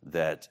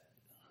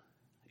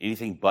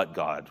but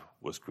God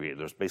was created.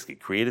 There's basically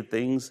created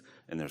things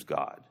and there's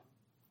God.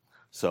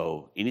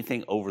 So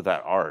anything over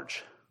that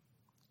arch,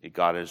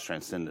 God in his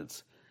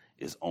transcendence,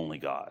 is only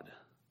God.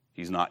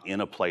 He's not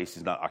in a place.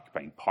 He's not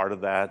occupying part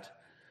of that.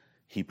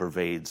 He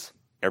pervades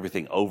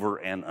everything over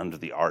and under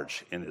the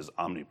arch in his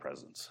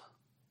omnipresence.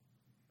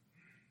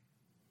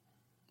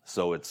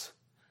 So it's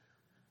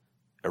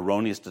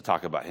erroneous to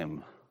talk about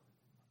him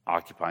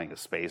occupying a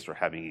space or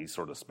having any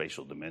sort of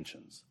spatial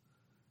dimensions.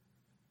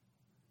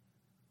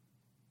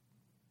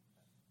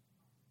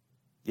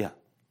 Yeah.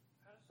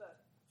 How does that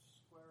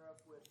square up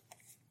with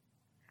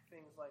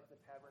things like the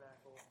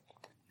tabernacle,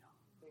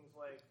 things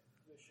like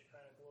the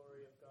Shekinah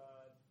glory of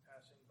God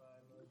passing by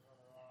Moses on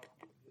the rock,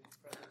 his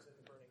presence in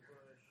the burning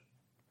bush,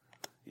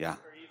 Yeah.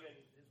 or even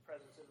his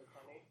presence in the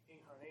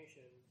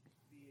incarnation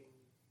being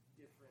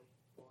different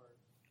or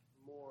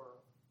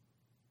more?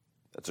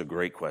 That's a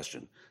great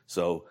question.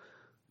 So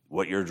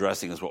what you're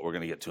addressing is what we're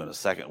going to get to in a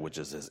second, which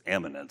is his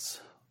eminence.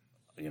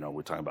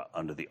 We're talking about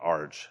under the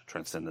arch.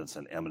 Transcendence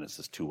and eminence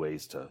is two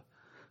ways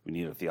we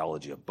need a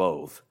theology of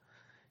both.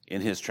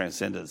 In his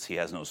transcendence, he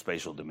has no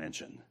spatial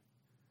dimension.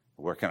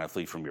 Where can I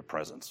flee from your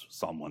presence?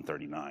 Psalm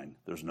 139.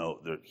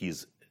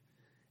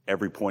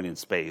 Every point in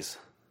space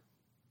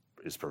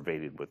is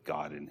pervaded with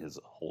God in his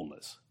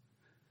wholeness.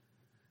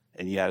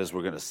 And yet, as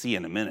we're going to see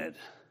in a minute,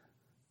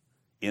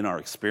 in our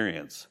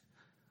experience,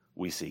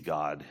 we see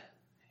God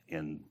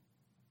in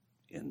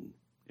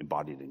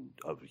embodied in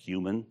a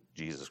human,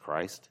 Jesus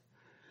Christ.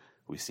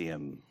 We see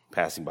him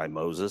passing by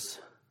Moses.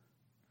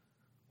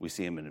 We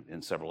see him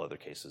in several other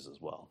cases as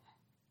well.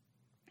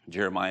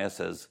 Jeremiah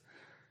says,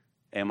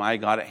 "Am I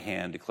God at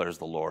hand, declares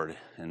the Lord,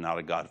 and not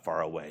a God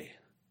far away?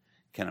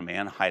 Can a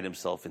man hide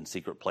himself in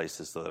secret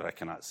places so that I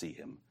cannot see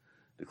him,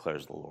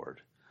 declares the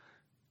Lord?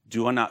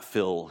 Do I not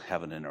fill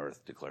heaven and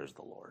earth, declares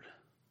the Lord?"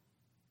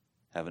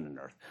 Heaven and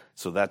earth.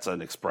 So that's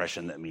an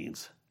expression that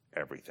means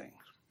everything.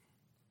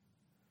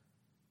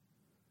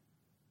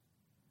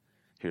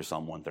 Here's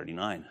Psalm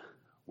 139.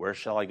 "Where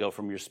shall I go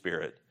from your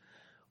spirit?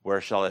 Where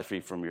shall I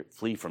flee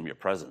from your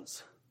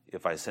presence?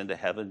 If I ascend to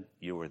heaven,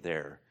 you are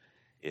there.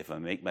 If I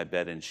make my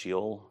bed in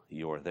Sheol,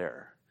 you are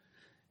there.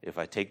 If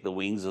I take the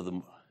wings of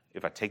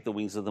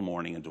the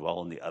morning and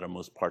dwell in the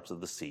uttermost parts of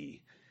the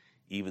sea,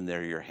 even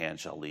there your hand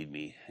shall lead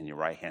me, and your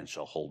right hand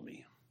shall hold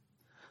me."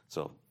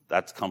 So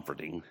that's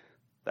comforting.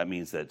 That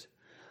means that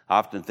I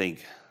often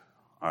think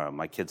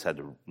my kids had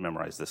to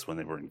memorize this when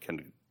they were in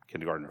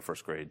kindergarten or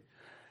first grade.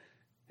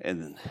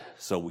 And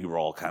so we were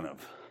all kind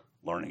of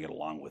learning it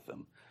along with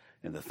them.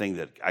 And the thing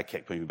that I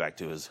kept coming back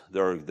to is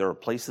there are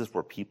places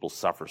where people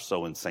suffer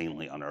so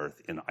insanely on earth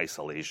in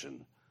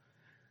isolation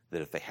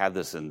that if they have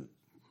this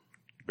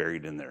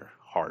buried in their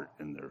heart,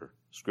 in their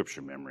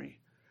scripture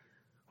memory,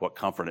 what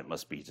comfort it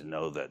must be to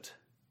know that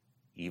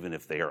even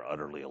if they are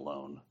utterly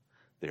alone,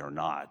 they are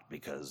not,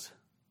 because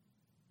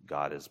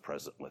God is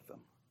present with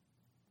them.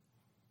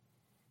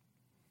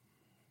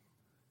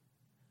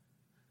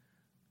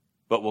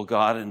 "But will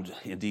God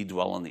indeed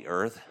dwell on the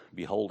earth?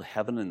 Behold,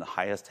 heaven and the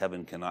highest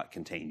heaven cannot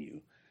contain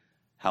you.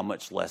 How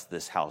much less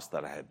this house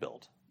that I have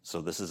built."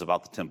 So this is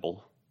about the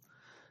temple,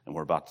 and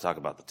we're about to talk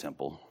about the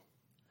temple.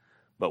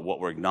 But what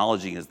we're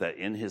acknowledging is that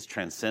in his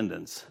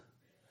transcendence,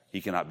 he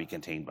cannot be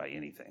contained by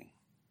anything.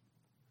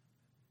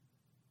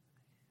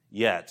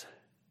 Yet,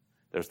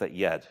 there's that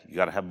yet. You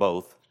got to have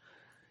both.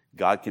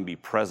 God can be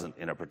present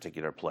in a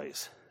particular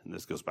place. And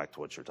this goes back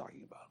to what you're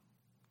talking about.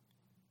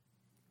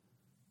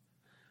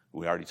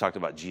 We already talked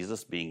about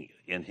Jesus being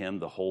in him.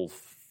 The whole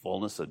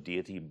fullness of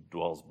deity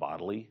dwells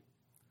bodily.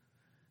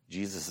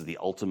 Jesus is the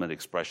ultimate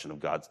expression of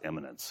God's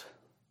immanence,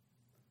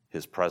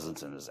 his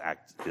presence and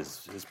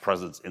his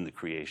presence in the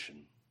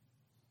creation.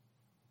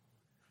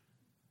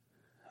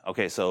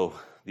 Okay, so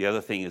the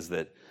other thing is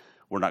that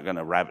we're not going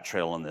to rabbit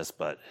trail on this,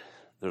 but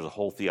there's a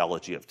whole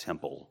theology of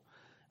temple.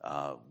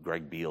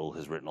 Greg Beale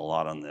has written a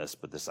lot on this,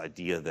 but this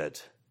idea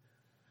that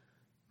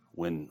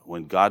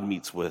when God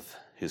meets with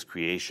his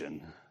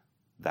creation,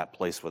 that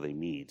place where they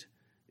meet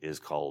is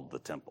called the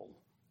temple.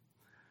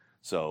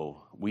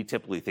 So we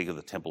typically think of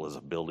the temple as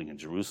a building in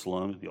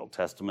Jerusalem, the Old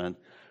Testament,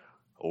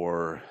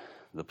 or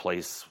the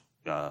place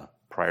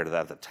prior to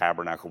that, the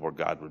tabernacle where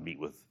God would meet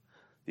with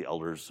the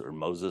elders or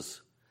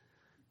Moses.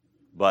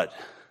 But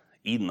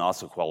Eden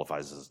also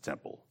qualifies as a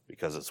temple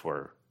because it's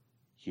where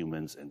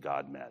humans and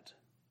God met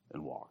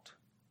and walked.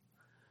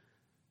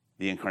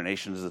 The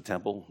incarnation is a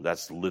temple.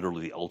 That's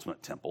literally the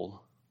ultimate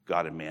temple.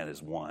 God and man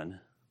is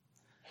one.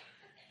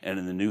 And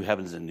in the new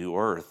heavens and new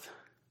earth,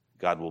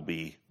 God will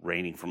be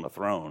reigning from a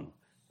throne.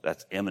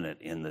 That's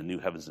imminent in the new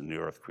heavens and new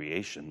earth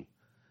creation,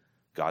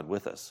 God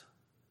with us.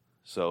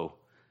 So,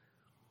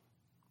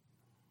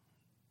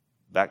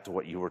 back to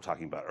what you were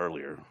talking about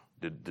earlier.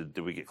 Did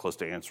we get close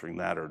to answering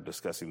that or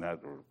discussing that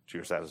or to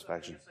your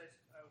satisfaction?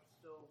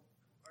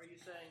 Are you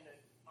saying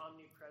that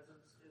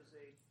omnipresence is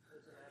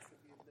an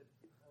attribute that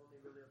only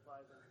really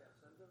applies in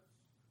transcendence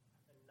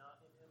and not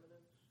in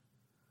immanence?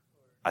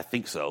 I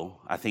think so.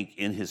 I think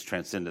in his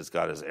transcendence,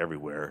 God is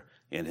everywhere.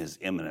 In his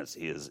immanence,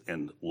 he is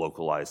in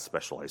localized,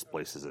 specialized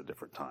places at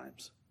different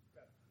times.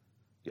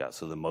 Yeah,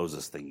 so the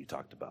Moses thing you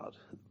talked about,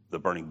 the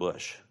burning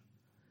bush,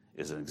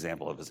 is an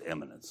example of his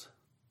immanence.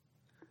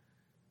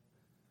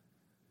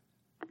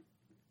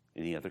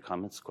 Any other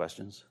comments,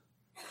 questions?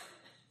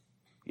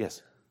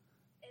 Yes?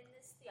 In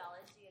this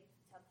theology of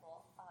the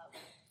temple,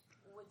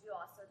 would you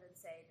also then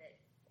say that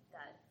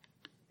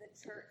the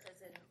church,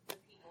 as in the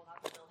people,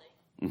 not the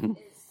building,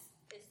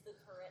 is the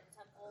current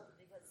temple?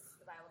 Because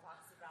the Bible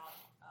talks about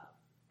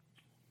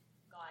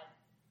God,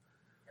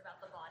 about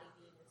the body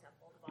being the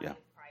temple, the body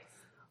of Christ.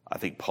 I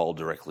think Paul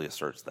directly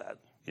asserts that.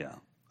 Yeah.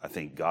 I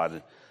think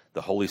God,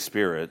 the Holy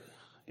Spirit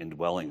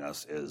indwelling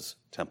us is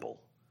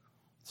temple.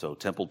 So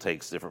temple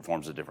takes different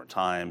forms at different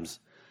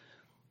times.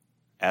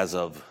 As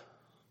of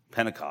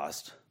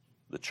Pentecost,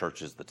 the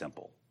church is the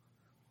temple.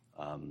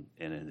 And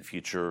in the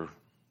future,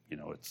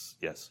 it's,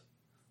 yes.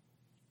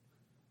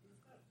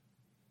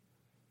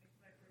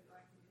 Exactly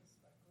like this,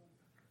 like when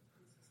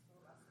Jesus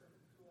told us to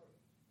do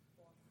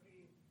for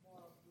 3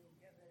 more of you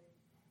gathering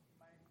in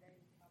my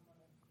name, I'm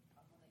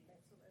gonna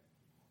get to it.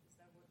 Is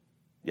that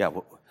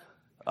what?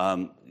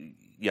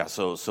 Yeah.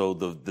 So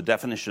the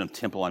definition of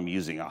temple I'm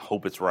using, I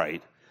hope it's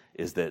right,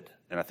 is that,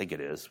 and I think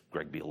it is,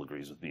 Greg Beale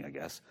agrees with me, I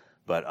guess,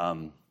 but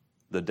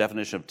the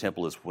definition of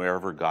temple is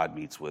wherever God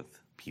meets with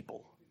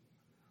people.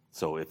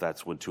 So if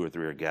that's when 2 or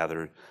 3 are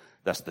gathered,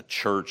 that's the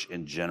church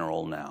in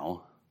general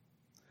now.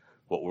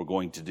 What we're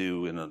going to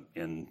do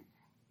in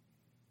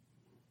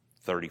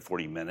 30,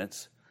 40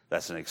 minutes.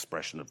 That's an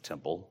expression of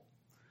temple.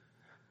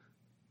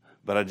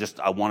 But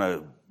I want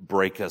to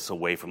break us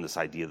away from this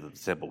idea that the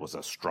temple was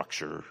a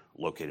structure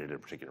located in a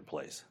particular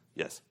place.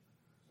 Yes?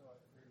 So I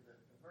agree that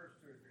the verse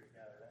 2 or 3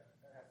 together,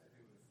 that has to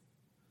do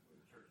with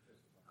church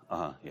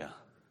discipline. Yeah.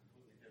 Something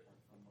completely different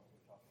from what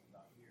we're talking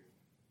about here.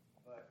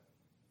 But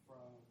so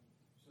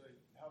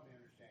help me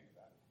understand,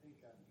 because I think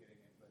I'm getting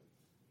it, but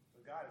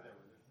so God is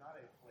everywhere. There's not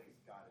a place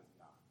God is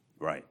not.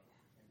 Right.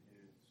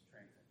 In his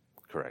training.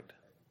 Correct.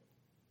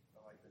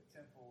 But like the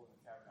temple and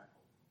the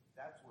tabernacle,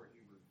 that's where he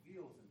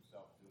reveals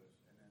himself to us,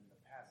 and then the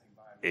passing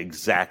by.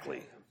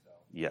 Exactly.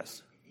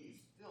 Yes.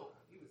 He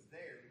was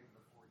there even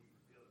before he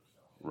revealed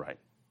himself. Right.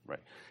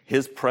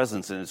 His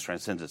presence and his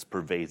transcendence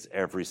pervades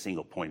every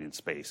single point in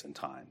space and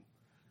time.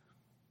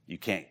 You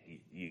can't,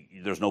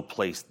 there's no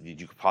place that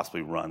you could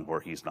possibly run where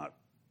he's not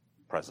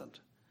present.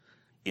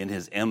 In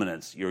his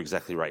eminence, you're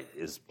exactly right,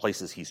 is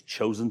places he's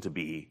chosen to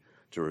be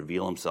to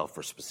reveal himself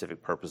for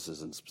specific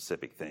purposes and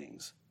specific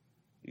things.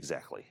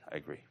 Exactly, I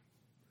agree.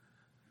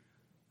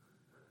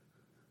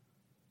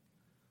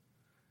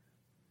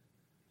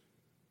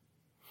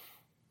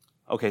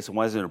 Okay, so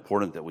why is it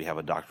important that we have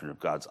a doctrine of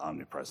God's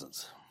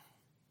omnipresence?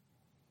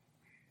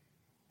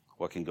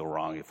 What can go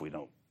wrong if we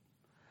don't?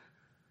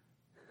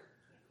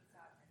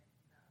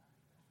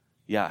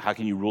 Yeah, how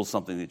can you rule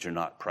something that you're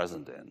not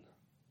present in?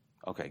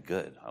 Okay,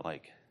 good. I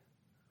like.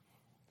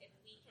 If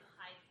we can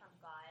hide from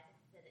God,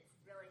 then it's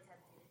really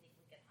tempting to think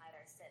we can hide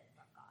our sin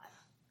from God.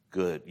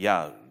 Good.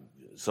 Yeah.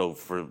 So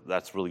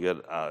that's really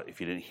good. If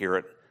you didn't hear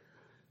it,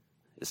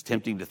 it's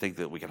tempting to think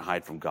that we can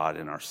hide from God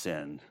in our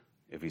sin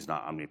if he's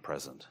not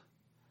omnipresent.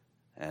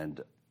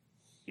 And,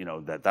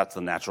 that's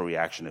the natural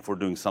reaction. If we're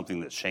doing something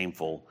that's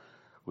shameful,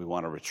 we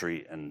want to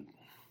retreat and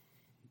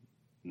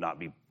not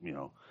be, we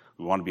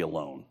want to be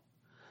alone.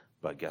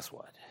 But guess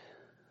what?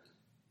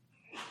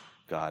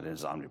 God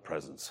is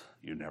omnipresence.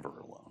 You're never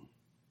alone.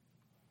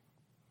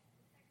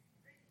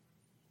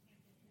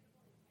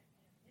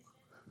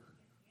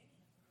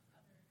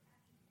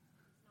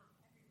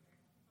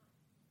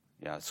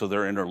 Yeah, so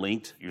they're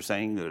interlinked. You're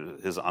saying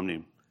his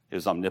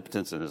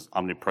omnipotence and his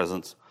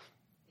omnipresence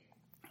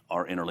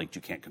are interlinked.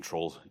 You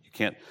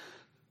can't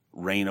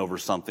reign over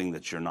something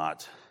that you're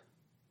not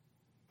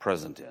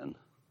present in. You're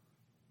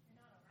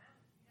not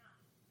around. You're not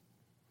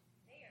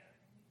there.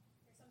 And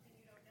there's something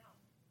you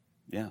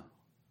don't know. Yeah.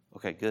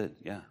 Okay, good.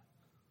 Yeah.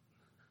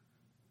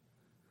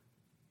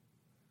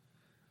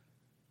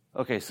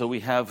 Okay, so we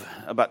have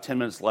about 10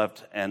 minutes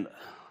left, and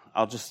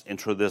I'll just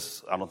intro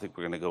this. I don't think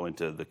we're going to go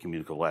into the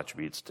communicable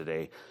attributes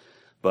today,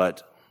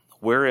 but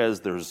whereas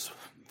there's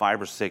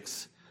 5 or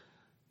 6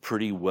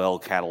 pretty well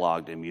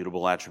cataloged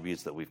immutable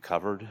attributes that we've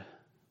covered,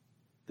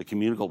 the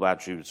communicable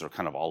attributes are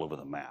kind of all over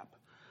the map.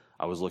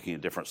 I was looking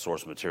at different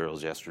source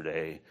materials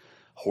yesterday.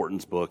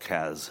 Horton's book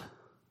has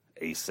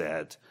a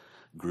set.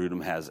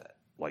 Grudem has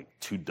like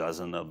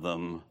 24 of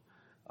them.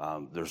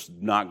 There's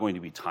not going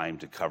to be time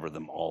to cover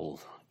them all,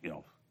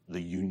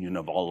 the union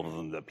of all of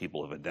them that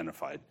people have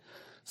identified.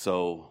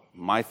 So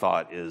my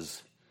thought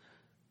is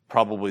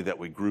probably that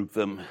we group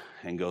them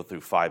and go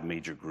through 5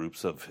 major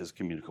groups of his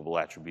communicable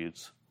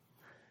attributes.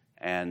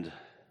 And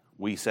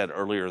we said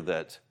earlier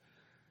that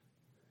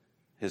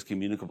his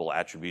communicable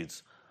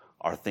attributes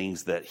are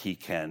things that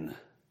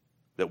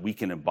we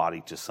can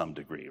embody to some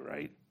degree,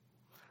 right?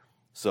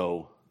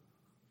 So,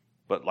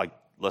 but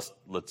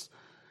let's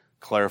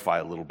clarify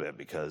a little bit,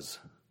 because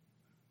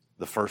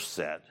the first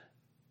set,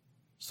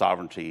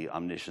 sovereignty,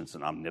 omniscience,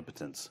 and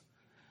omnipotence,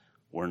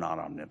 we're not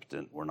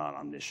omnipotent, we're not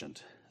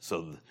omniscient.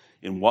 So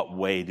in what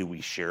way do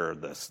we share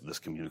this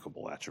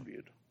communicable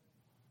attribute?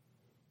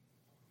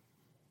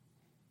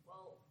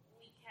 Well,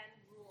 we can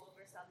rule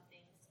over some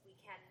things. We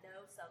can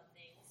know some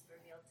things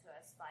revealed to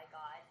us by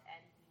God,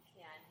 and we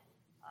can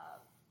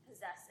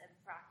possess and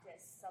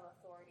practice some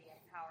authority and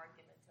power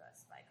given to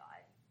us by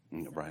God.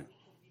 So right. We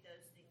can do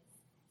those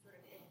things sort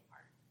of in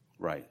part.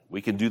 Right.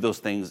 We can do those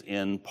things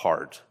in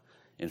part.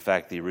 In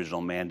fact, the original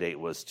mandate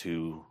was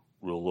to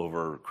rule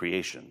over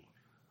creation.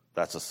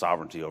 That's a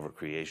sovereignty over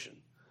creation.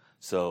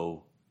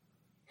 So,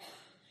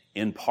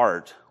 in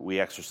part, we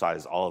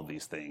exercise all of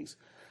these things.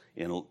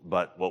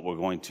 But what we're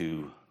going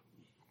to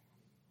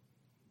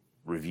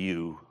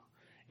review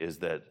is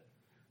that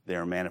they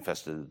are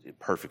manifested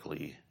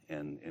perfectly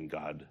in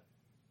God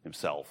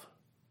himself.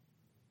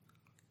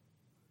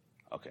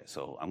 Okay,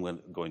 so I'm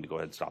going to go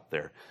ahead and stop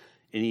there.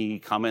 Any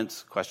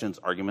comments, questions,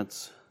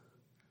 arguments?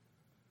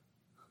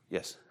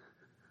 Yes?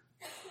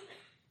 I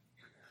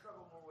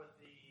struggle more with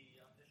the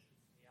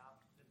omniscience and the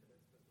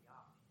omnipotence with the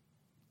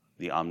omni.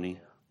 The omni?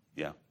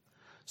 Yeah.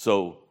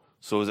 So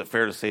is it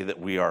fair to say that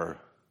we are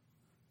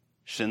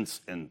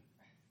shins and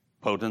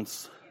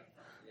potence?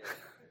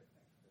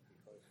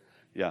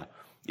 Yeah.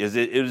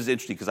 It was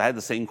interesting because I had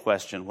the same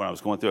question when I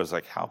was going through. I was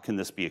like, how can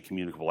this be a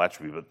communicable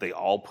attribute? But they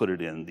all put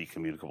it in the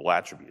communicable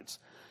attributes.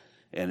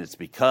 And it's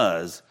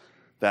because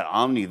that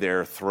omni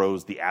there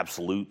throws the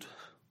absolute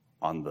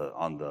on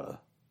the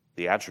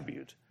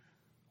attribute,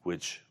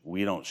 which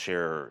we don't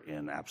share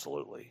in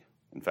absolutely.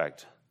 In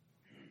fact,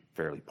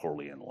 fairly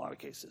poorly in a lot of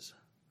cases.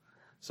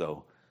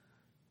 So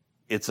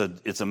it's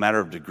a matter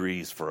of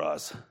degrees for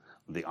us.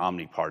 The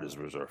omni part is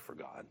reserved for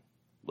God.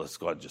 Let's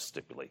go ahead and just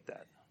stipulate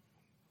that.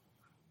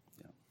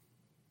 Yeah.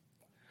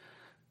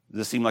 Does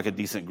this seem like a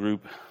decent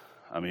group?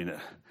 I mean,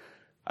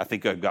 I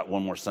think I've got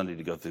one more Sunday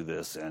to go through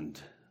this,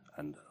 and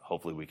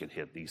hopefully we can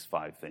hit these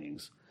 5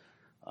 things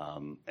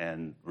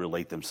and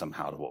relate them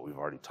somehow to what we've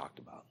already talked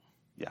about.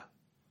 Yeah.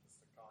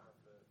 Just a comment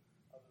that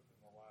other than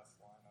the last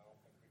line, I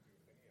don't think we do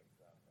any of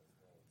them as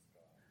well as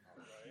God.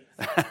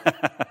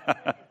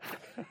 All right?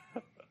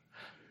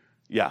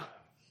 Yeah.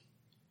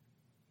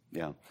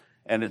 Yeah.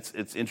 And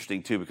it's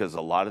interesting too, because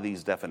a lot of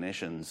these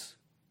definitions,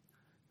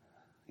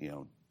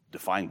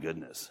 define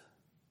goodness.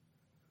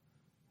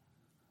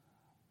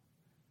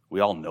 We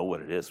all know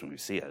what it is when we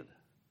see it.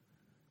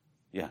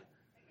 Yeah.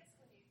 I guess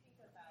when you think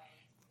about,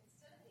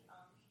 instead of the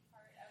omni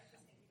part, I was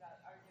just thinking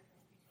about our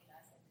difference between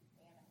us and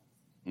animals.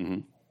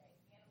 Mm-hmm. Right?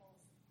 Animals,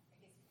 I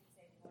guess you could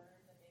say, learn,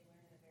 but they learn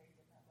in a very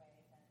different way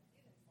than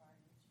humans learn,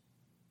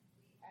 which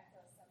we echo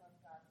some of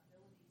God's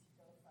ability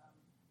to go from,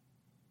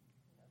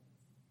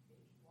 these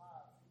baby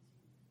blobs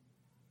into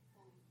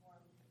fully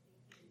formed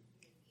thinking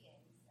human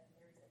beings. And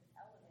there's an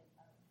element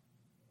of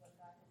what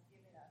God has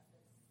given us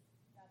that's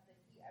not that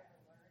He ever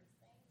learns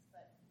things,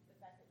 but the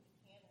fact that we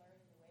can learn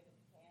in the way that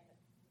we can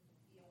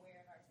be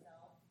aware of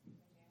ourselves,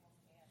 which animals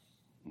can,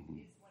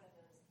 is one of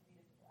those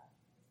communicable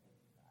attributes of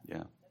God.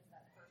 Yeah. That's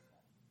that first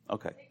one.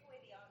 Okay. Take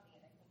away the omni,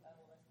 and I think all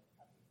the rest will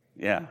probably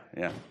agree. Yeah.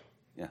 Yeah.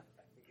 Yeah.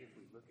 I think if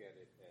we look at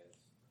it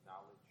as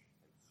knowledge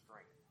and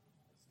strength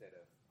instead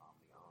of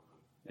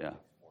omni, Yeah.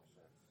 that makes more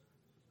sense.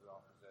 Because we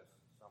all possess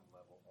some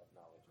level of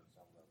knowledge and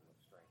some level of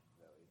strength,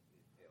 though it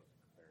pales in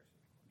comparison.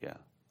 Yeah.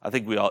 I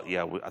think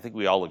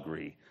we all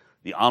agree.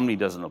 The omni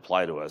doesn't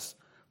apply to us,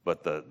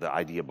 but the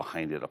idea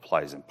behind it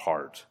applies in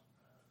part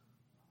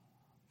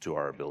to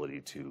our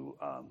ability to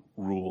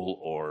rule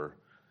or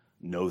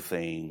know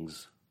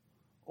things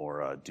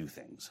or do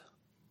things.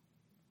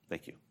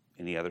 Thank you.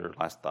 Any other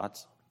last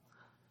thoughts?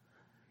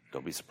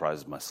 Don't be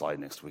surprised if my slide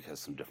next week has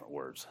some different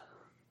words.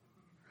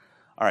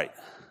 All right.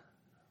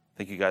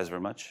 Thank you guys very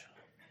much.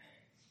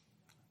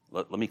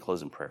 Let me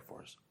close in prayer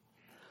for us.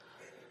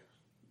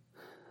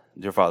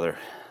 Dear Father,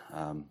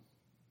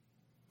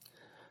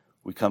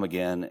 we come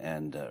again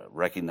and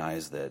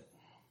recognize that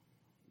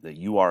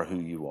you are who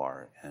you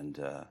are. And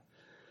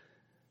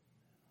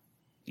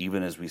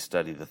even as we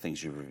study the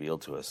things you've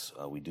revealed to us,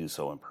 we do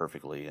so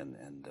imperfectly.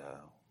 And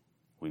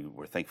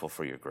we're thankful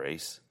for your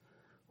grace.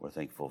 We're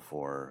thankful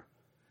for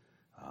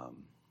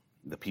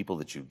the people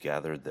that you've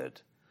gathered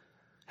that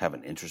have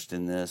an interest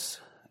in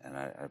this. And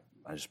I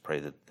just pray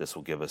that this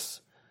will give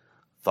us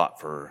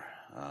thought for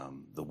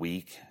the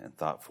week and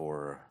thought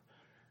for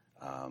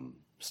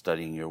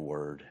studying your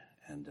word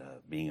and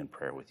being in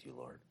prayer with you,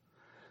 Lord.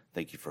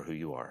 Thank you for who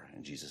you are.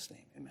 In Jesus'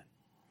 name, amen.